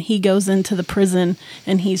 So then he goes into the prison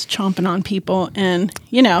and he's chomping on people, and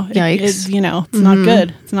Yikes. It's not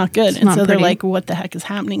good. It's not good. And so they're like, what the heck is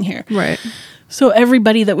happening here? Right. So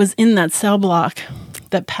everybody that was in that cell block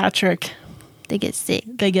that Patrick, they get sick.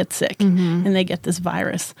 And they get this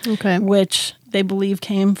virus. Okay. Which they believe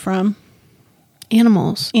came from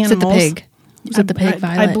animals. Was it the pig? Was it the pig,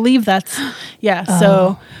 Violet? I believe that's,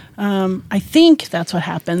 So I think that's what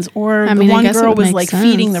happens. Or the one girl was like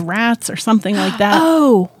feeding the rats or something like that.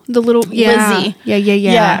 Oh, the little Lizzie.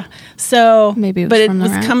 Yeah. So maybe it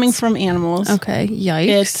was coming from animals. Okay.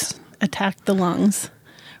 Yikes. It attacked the lungs,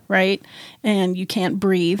 right? And you can't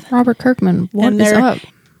breathe. Robert Kirkman, what is up?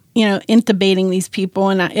 Intubating these people.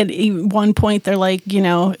 And at one point, they're like,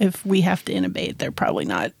 if we have to intubate, they're probably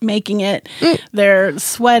not making it. They're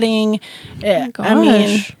sweating.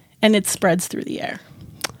 And it spreads through the air.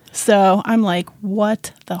 So I'm like,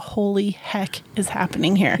 what the holy heck is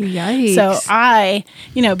happening here? Yikes. So I,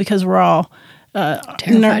 because we're all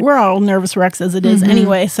we're all nervous wrecks as it is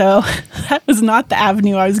anyway. So that was not the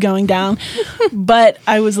avenue I was going down. But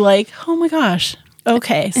I was like, oh my gosh.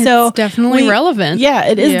 Okay. So it's definitely relevant. Yeah,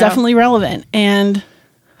 it is definitely relevant. And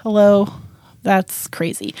hello, that's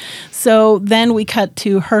crazy. So then we cut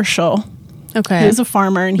to Herschel. Okay. Who's a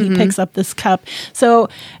farmer, and he picks up this cup. So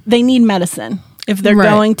they need medicine. If they're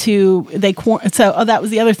going to, that was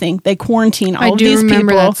the other thing. They quarantine all of these people. I do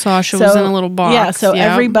remember that Sasha was in a little box. Yeah, so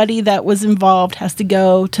everybody that was involved has to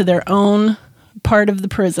go to their own part of the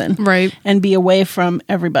prison. Right. And be away from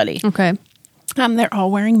everybody. Okay. They're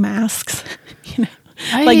all wearing masks.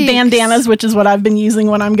 Like bandanas, which is what I've been using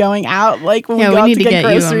when I'm going out. Like when we go out to get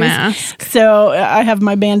groceries. You a mask. So I have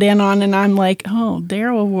my bandana on, and I'm like, oh,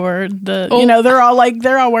 Daryl wore they're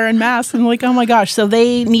all wearing masks. And I'm like, oh my gosh. So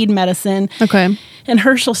they need medicine. Okay. And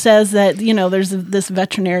Herschel says that, there's this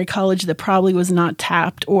veterinary college that probably was not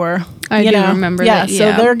tapped, or I do remember that.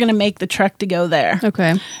 Yeah. So they're going to make the trek to go there.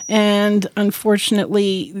 Okay. And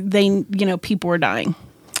unfortunately, people were dying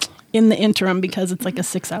in the interim because it's like a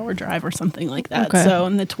 6-hour drive or something like that. Okay. So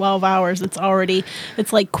in the 12 hours, it's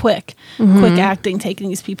like quick acting, taking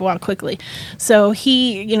these people out quickly. So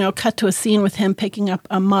he, cut to a scene with him picking up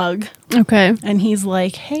a mug. Okay. And he's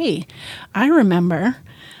like, hey, I remember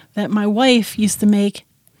that my wife used to make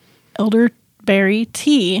elderberry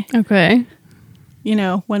tea. Okay.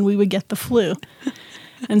 When we would get the flu.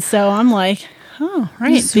 And so I'm like, oh,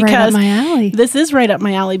 right. This is right up my alley. This is right up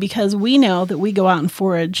my alley because we know that we go out and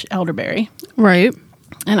forage elderberry. Right.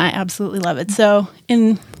 And I absolutely love it. So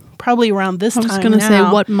in probably around this time now. I was going to say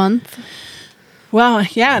what month? Well,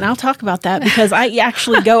 yeah, and I'll talk about that because I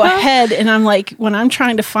actually go ahead and I'm like, when I'm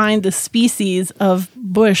trying to find the species of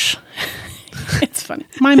bush, it's funny.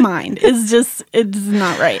 My mind is it's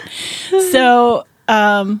not right. So,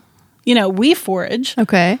 we forage.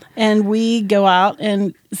 Okay. And we go out,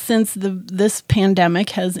 and since this pandemic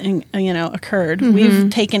has, occurred, we've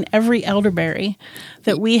taken every elderberry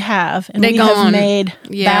that we have, and we have made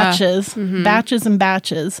batches and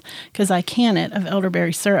batches, because I can it, of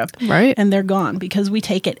elderberry syrup. Right. And they're gone because we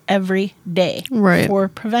take it every day for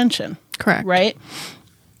prevention. Correct. Right?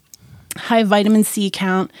 High vitamin C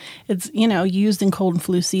count. It's, used in cold and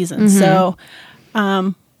flu season. So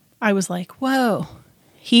I was like, whoa.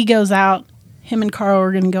 He goes out, him and Carl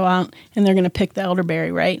are going to go out, and they're going to pick the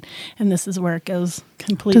elderberry, right? And this is where it goes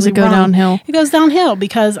completely wrong. Does it go downhill? It goes downhill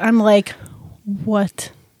because I'm like,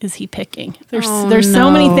 what is he picking? There's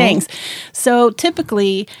so many things. So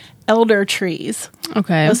typically, elder trees.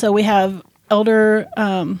 Okay. So we have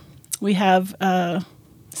we have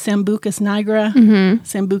Sambucus nigra,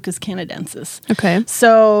 Sambucus canadensis. Okay.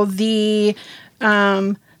 So the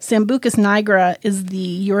Sambucus nigra is the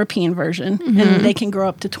European version, and they can grow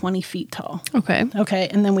up to 20 feet tall. Okay. Okay,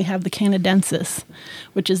 and then we have the canadensis,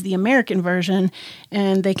 which is the American version,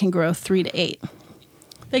 and they can grow 3 to 8.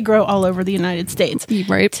 They grow all over the United States.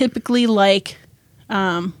 Right. Typically like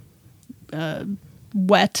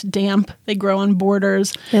wet, damp. They grow on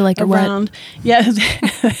borders. They like around. Wet. Yeah.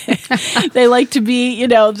 They like to be,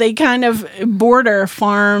 they kind of border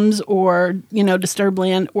farms or, disturbed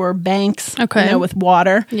land or banks, with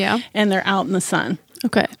water. Yeah. And they're out in the sun.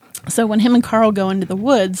 Okay. So when him and Carl go into the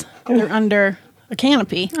woods, they're under a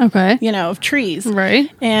canopy. Okay. Of trees. Right.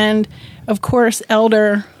 And of course,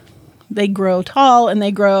 elder, they grow tall and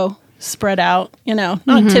they grow spread out,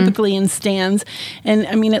 not typically in stands. And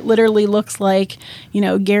I mean, it literally looks like,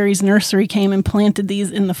 Gary's nursery came and planted these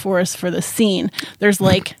in the forest for the scene. There's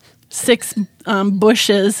like 6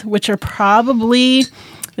 bushes, which are probably,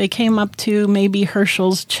 they came up to maybe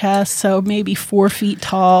Herschel's chest, so maybe 4 feet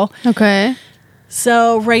tall. Okay.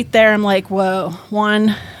 So right there, I'm like, whoa.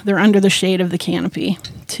 1, they're under the shade of the canopy.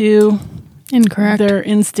 2, incorrect. They're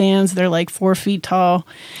in stands. They're like 4 feet tall.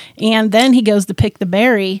 And then he goes to pick the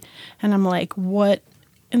berry. And I'm like, what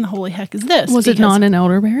in the holy heck is this? Was it not an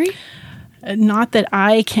elderberry? Not that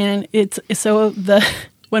I can. It's so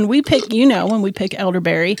when we pick, when we pick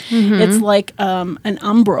elderberry, it's like an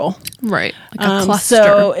umbral. Right. Like a cluster.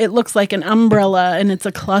 So it looks like an umbrella, and it's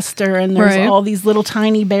a cluster, and there's all these little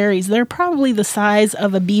tiny berries. They're probably the size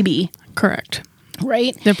of a BB. Correct.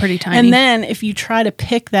 Right? They're pretty tiny. And then if you try to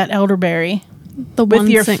pick that elderberry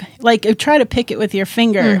try to pick it with your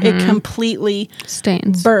finger, it completely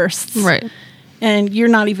stains, bursts. Right. And you're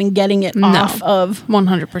not even getting it off of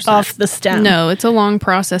 100% off the stem. No, it's a long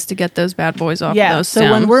process to get those bad boys off those stems.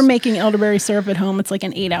 So when we're making elderberry syrup at home, it's like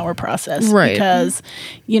an 8-hour process. Right. Because,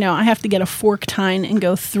 I have to get a fork tine and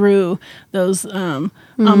go through those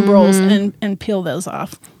umbrals and peel those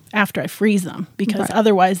off after I freeze them, because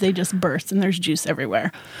otherwise they just burst and there's juice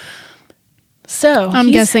everywhere. So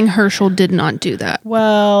I'm guessing Herschel did not do that.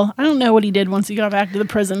 Well, I don't know what he did once he got back to the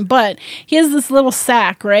prison, but he has this little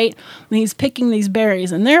sack, right? And he's picking these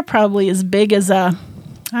berries, and they're probably as big as I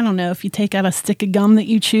don't know, if you take out a stick of gum that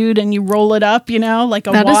you chewed and you roll it up, like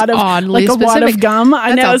a wad of gum.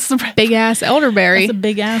 I know it's a big ass elderberry. It's a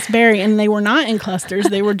big ass berry, and they were not in clusters;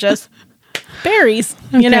 they were just berries,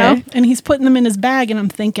 And he's putting them in his bag, and I'm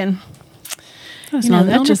thinking,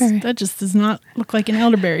 that just does not look like an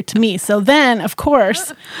elderberry to me. So then, of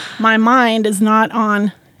course, my mind is not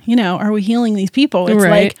on, are we healing these people? It's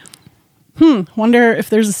like, wonder if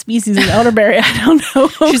there's a species of elderberry. I don't know.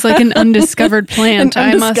 She's like an undiscovered plant.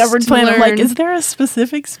 I'm like, is there a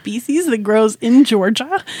specific species that grows in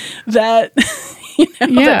Georgia that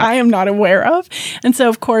that I am not aware of? And so,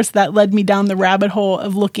 of course, that led me down the rabbit hole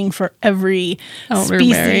of looking for every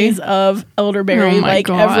species of elderberry,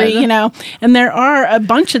 every, and there are a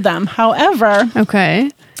bunch of them. However,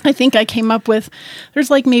 I think I came up with, there's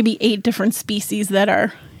like maybe 8 different species that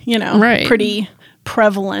are, pretty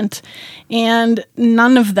prevalent, and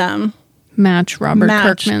none of them match Robert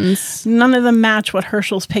Kirkman's. None of them match what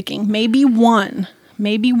Herschel's picking. Maybe one.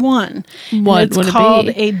 What would called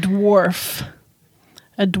it be?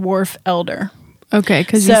 A dwarf elder. Okay,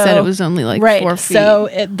 because you said it was only like 4 feet. So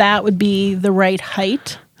that would be the right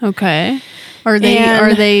height. Okay. Are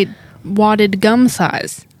they wadded gum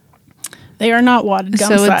size? They are not wadded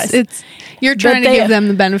gum size. You're trying to give them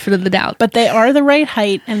the benefit of the doubt. But they are the right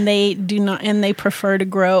height, and they do not, and they prefer to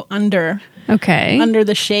grow under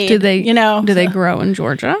the shade. Do they grow in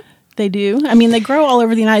Georgia? They do. I mean, they grow all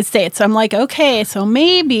over the United States. So I'm like, okay, so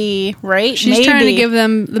maybe, right? She's trying to give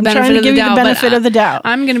them the benefit of the doubt.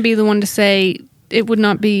 I'm going to be the one to say it would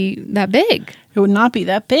not be that big. It would not be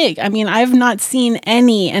that big. I mean, I've not seen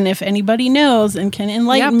any, and if anybody knows and can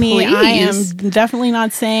enlighten me, I am definitely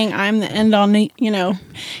not saying I'm the end all,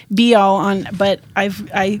 be all on, but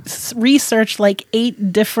I researched like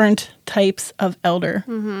 8 different types of elder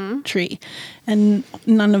tree, and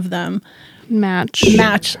none of them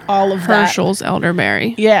match all of Herschel's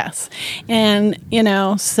elderberry. Yes. And,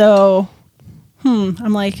 so,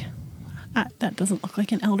 I'm like, that doesn't look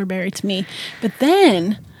like an elderberry to me. But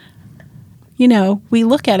then, we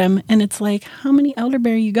look at him, and it's like, how many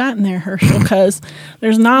elderberry you got in there, Herschel? Because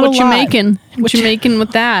there's not a lot. What you making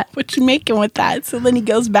with that? What you making with that? So then he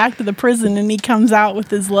goes back to the prison, and he comes out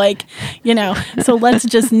with his, so let's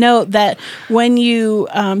just note that when you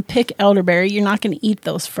pick elderberry, you're not going to eat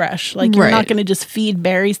those fresh. You're not going to just feed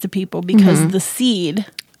berries to people, because the seed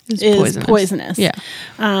is poisonous. Yeah.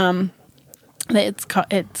 It's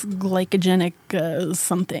glycogenic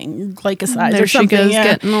glycosides there or something. She goes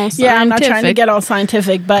getting all scientific. I'm not trying to get all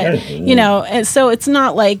scientific, but and so it's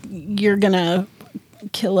not like you're gonna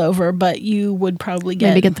kill over, but you would probably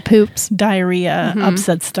maybe get the poops, diarrhea,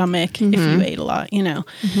 upset stomach if you ate a lot.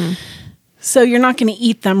 So you're not going to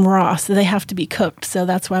eat them raw, so they have to be cooked. So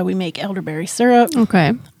that's why we make elderberry syrup.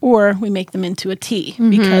 Okay. Or we make them into a tea,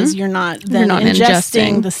 because you're not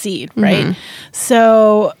ingesting the seed, right?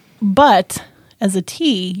 So, but as a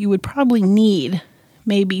tea, you would probably need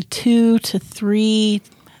maybe 2 to 3,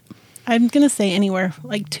 I'm going to say anywhere,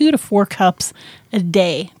 like 2 to 4 cups a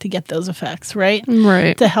day to get those effects, right?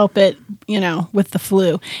 Right. To help it, with the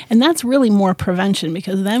flu. And that's really more prevention,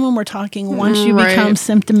 because then when we're talking once you become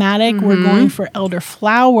symptomatic, we're going for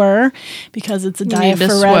elderflower, because it's a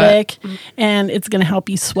diaphoretic and it's going to help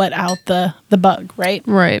you sweat out the bug, right?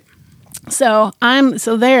 Right. So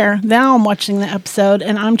now I'm watching the episode,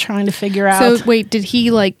 and I'm trying to figure out. So wait, did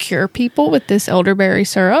he cure people with this elderberry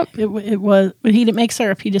syrup? It was, but he didn't make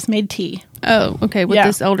syrup. He just made tea. Oh, okay. With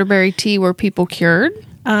this elderberry tea, were people cured?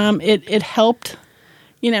 It helped.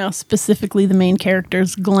 Specifically the main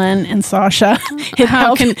characters, Glenn and Sasha.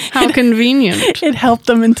 How convenient. It helped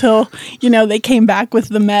them until, they came back with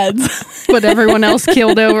the meds. But everyone else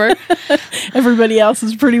killed over. Everybody else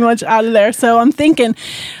is pretty much out of there. So I'm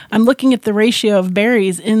looking at the ratio of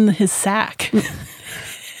berries in his sack.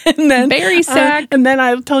 And then berry sack. And then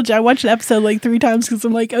I told you I watched the episode like 3 times, because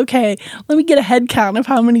I'm like, okay, let me get a head count of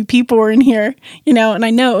how many people were in here, and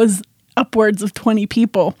I know it was upwards of 20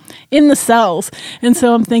 people in the cells. And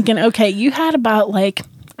so I'm thinking, okay, you had about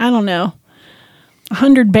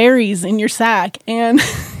 100 berries in your sack, and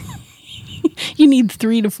you need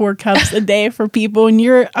 3 to 4 cups a day for people, and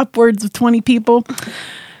you're upwards of 20 people.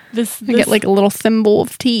 This get like a little thimble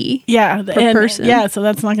of tea per person. Yeah, so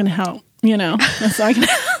that's not going to help. That's not gonna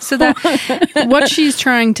So that what she's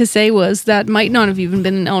trying to say was that might not have even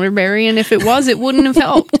been an elderberry, and if it was, it wouldn't have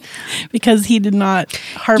helped. Because he did not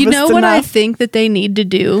harvest enough. What I think that they need to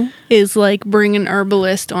do is like bring an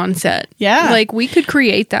herbalist on set. Yeah. Like we could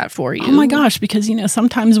create that for you. Oh my gosh, because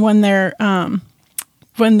sometimes when they're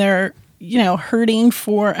hurting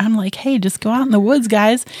for, I'm like, hey, just go out in the woods,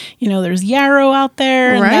 guys. There's yarrow out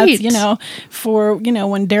there. And right. that's, for,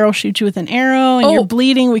 when Daryl shoots you with an arrow and you're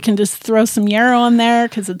bleeding, we can just throw some yarrow in there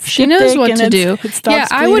because it's She knows what to do. It stops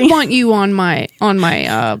bleeding. I would want you on my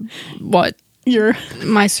my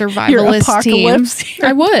survivalist team.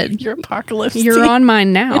 I would. Your apocalypse You're team. on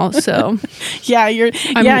mine now, so yeah,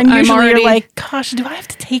 and usually you're like, gosh, do I have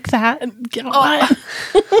to take that and get on that?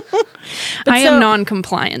 I am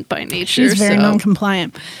non-compliant by nature. She's very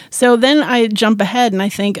non-compliant. So then I jump ahead and I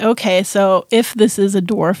think, okay, so if this is a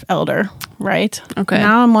dwarf elder, right? Okay.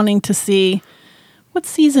 Now I'm wanting to see, what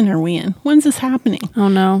season are we in? When's this happening? Oh,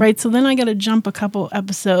 no. Right, so then I got to jump a couple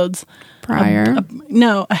episodes. Prior?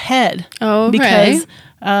 Ahead. Oh, okay.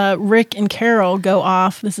 Because Rick and Carol go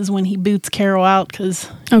off. This is when he boots Carol out because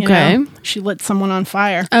she lit someone on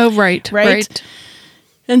fire. Oh, right.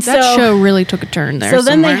 And that show really took a turn there. So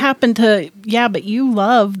then they happen to, but you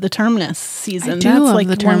love the Terminus season. I do love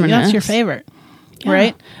the Terminus. That's your favorite,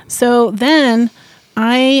 right? So then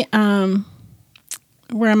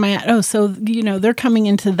where am I at? Oh, so, they're coming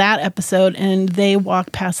into that episode and they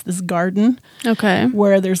walk past this garden. Okay.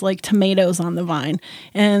 Where there's like tomatoes on the vine.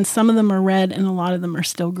 And some of them are red and a lot of them are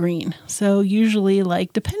still green. So usually,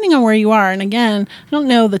 like, depending on where you are, and again, I don't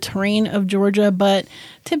know the terrain of Georgia, but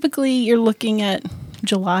typically you're looking at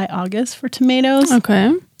July, August for tomatoes.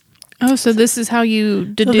 Okay. Oh, so this is how you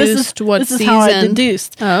deduced what season? This is how I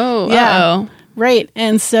deduced. Oh, yeah. Right.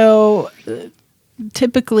 And so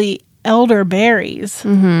typically elderberries,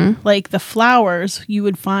 like the flowers, you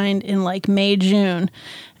would find in like May, June,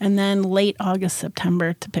 and then late August,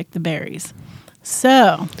 September to pick the berries.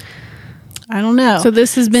 So, I don't know. So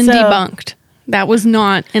this has been debunked. That was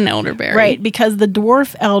not an elderberry. Right, because the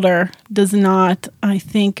dwarf elder does not, I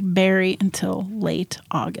think, berry until late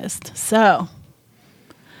August. So,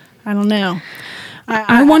 I don't know.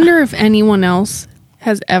 I wonder if anyone else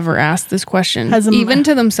has ever asked this question, even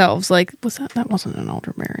to themselves, like, that wasn't an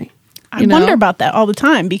elderberry. I wonder about that all the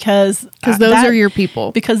time because those are your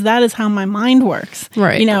people. Because that is how my mind works.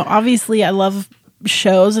 Right. Obviously I love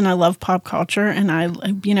shows and I love pop culture and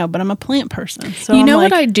but I'm a plant person. So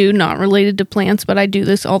what I do, not related to plants, but I do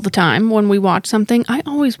this all the time when we watch something. I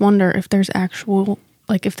always wonder if there's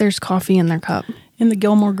if there's coffee in their cup. In the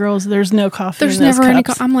Gilmore Girls, there's no coffee. There's in those never any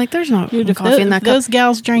cups. I'm like, there's no coffee in that cup. Those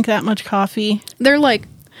gals drink that much coffee. They're like,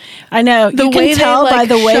 I know. You can tell by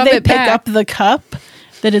the way they pick up the cup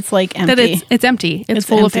that it's like empty. That it's empty. It's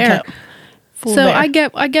full of air. So I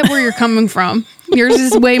get where you're coming from. Yours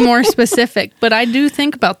is way more specific, but I do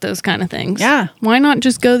think about those kind of things. Yeah. Why not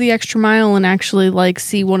just go the extra mile and actually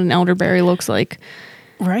see what an elderberry looks like?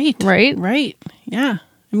 Right. Right. Yeah.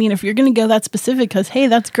 I mean, if you're going to go that specific, because, hey,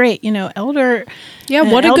 that's great. Elder. Yeah,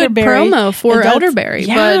 what a good promo for elderberry.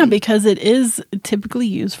 Yeah, because it is typically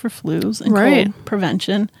used for flus and cold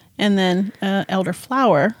prevention. And then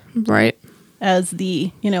elderflower. Right. As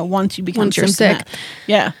the, once you're sick.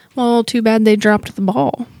 Yeah. Well, too bad they dropped the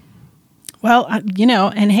ball. Well,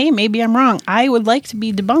 and hey, maybe I'm wrong. I would like to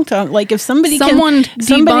be debunked on, if somebody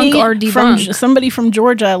debunk or debunk. Somebody from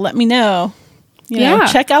Georgia, let me know.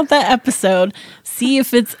 Check out that episode. See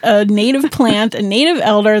if it's a native plant, a native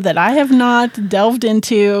elder that I have not delved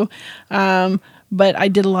into. But I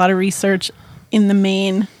did a lot of research in the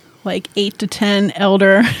main, 8 to 10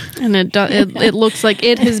 elder. And it looks like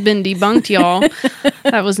it has been debunked, y'all.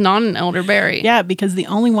 That was not an elderberry. Yeah, because the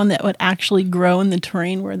only one that would actually grow in the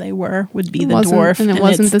terrain where they were would be the dwarf. And it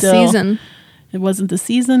wasn't the season. It wasn't the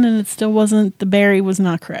season, and it still wasn't, the berry was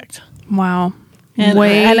not correct. Wow.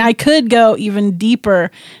 And I could go even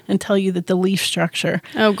deeper and tell you that the leaf structure.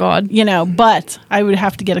 Oh, God. But I would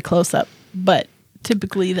have to get a close-up. But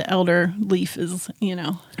typically the elder leaf is,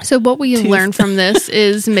 So what we learned from this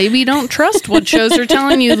is maybe don't trust what shows are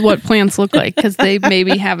telling you what plants look like because they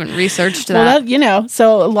maybe haven't researched that. Well,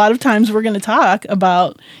 so a lot of times we're going to talk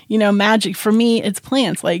about, magic. For me, it's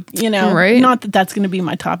plants. Right. Not that that's going to be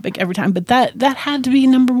my topic every time, but that had to be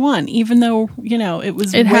number one, even though,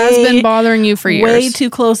 it has been bothering you for years. Way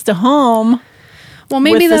too close to home. Well,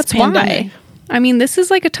 maybe that's why. I mean, this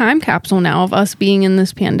is like a time capsule now of us being in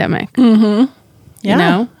this pandemic. Mm-hmm.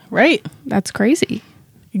 Yeah, right. That's crazy.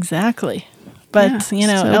 Exactly. But, so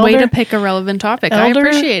elder, way to pick a relevant topic. I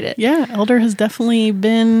appreciate it. Yeah, elder has definitely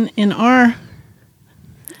been in our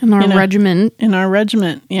regiment. In our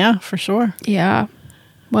regiment. Yeah, for sure. Yeah.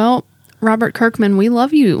 Well, Robert Kirkman, we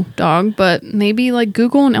love you, dog, but maybe like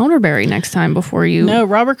Google an elderberry next time before you. No,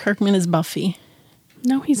 Robert Kirkman is Buffy.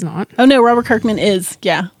 No, he's not. Oh, no, Robert Kirkman is.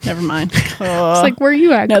 Yeah, never mind. It's like, where are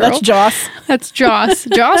you at, No, girl? that's Joss. That's Joss.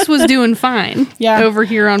 Joss was doing fine over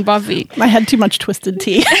here on Buffy. I had too much twisted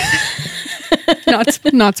tea. Not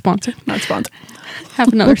sponsored. Not sponsored.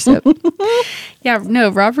 Have another sip. Yeah, no,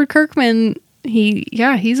 Robert Kirkman,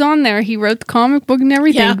 he's on there. He wrote the comic book and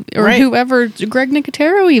everything. Yeah, or right. whoever, Greg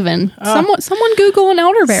Nicotero even. Someone Google an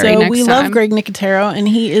elderberry next time. So we love Greg Nicotero, and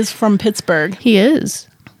he is from Pittsburgh. He is.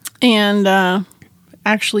 And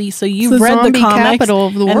actually, so you've read the comics. Capital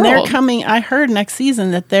of the world. And they're coming, I heard next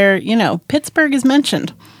season that they're, Pittsburgh is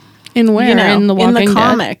mentioned. In where? In the Walking Dead? In the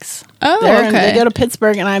comics. Oh, okay. They go to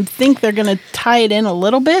Pittsburgh, and I think they're going to tie it in a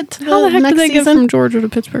little bit to How the heck next did they season. get from Georgia to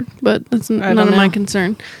Pittsburgh? But that's none of my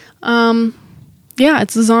concern. Yeah,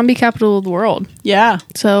 it's the zombie capital of the world. Yeah.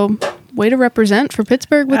 So, way to represent for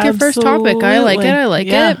Pittsburgh with your first topic. I like it.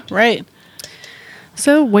 Yeah, right.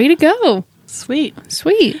 So, way to go. Sweet.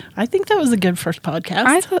 I think that was a good first podcast.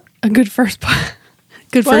 I thought a good first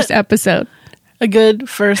episode. A good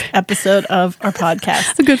first episode of our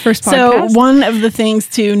podcast. A good first podcast. So one of the things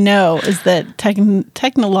to know is that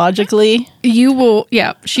technologically... You will...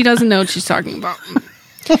 Yeah, she doesn't know what she's talking about.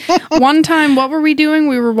 One time, what were we doing?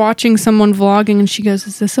 We were watching someone vlogging, and she goes,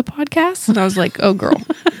 "Is this a podcast?" And I was like, "Oh, girl.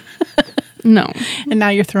 No." And now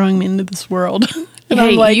you're throwing me into this world. And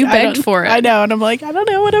hey, I'm like, you begged for it. I know. And I'm like, I don't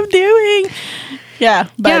know what I'm doing. Yeah.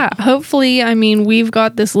 But yeah, hopefully, I mean, we've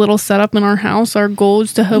got this little setup in our house. Our goal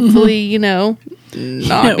is to hopefully, not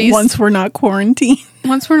be... Once we're not quarantined.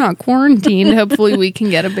 Once we're not quarantined, hopefully we can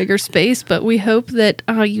get a bigger space. But we hope that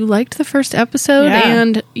you liked the first episode. Yeah.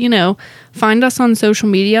 And, find us on social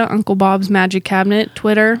media, Uncle Bob's Magic Cabinet,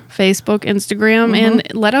 Twitter, Facebook, Instagram,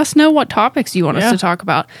 and let us know what topics you want us to talk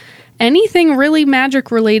about. Anything really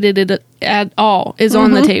magic related at all is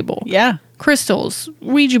on the table. Yeah. Crystals,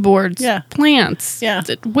 Ouija boards, plants,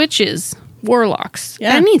 witches, warlocks,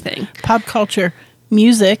 anything. Pop culture,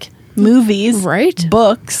 music, movies,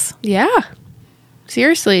 books. Yeah.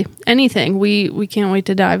 Seriously, anything. We can't wait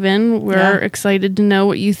to dive in. We're excited to know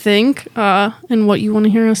what you think and what you want to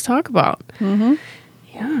hear us talk about. Mm-hmm.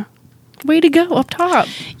 Yeah. Way to go, up top.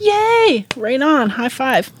 Yay! Right on. High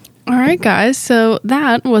five. All right, guys. So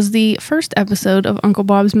that was the first episode of Uncle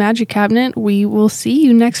Bob's Magic Cabinet. We will see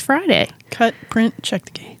you next Friday. Cut, print, check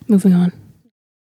the gate. Moving on.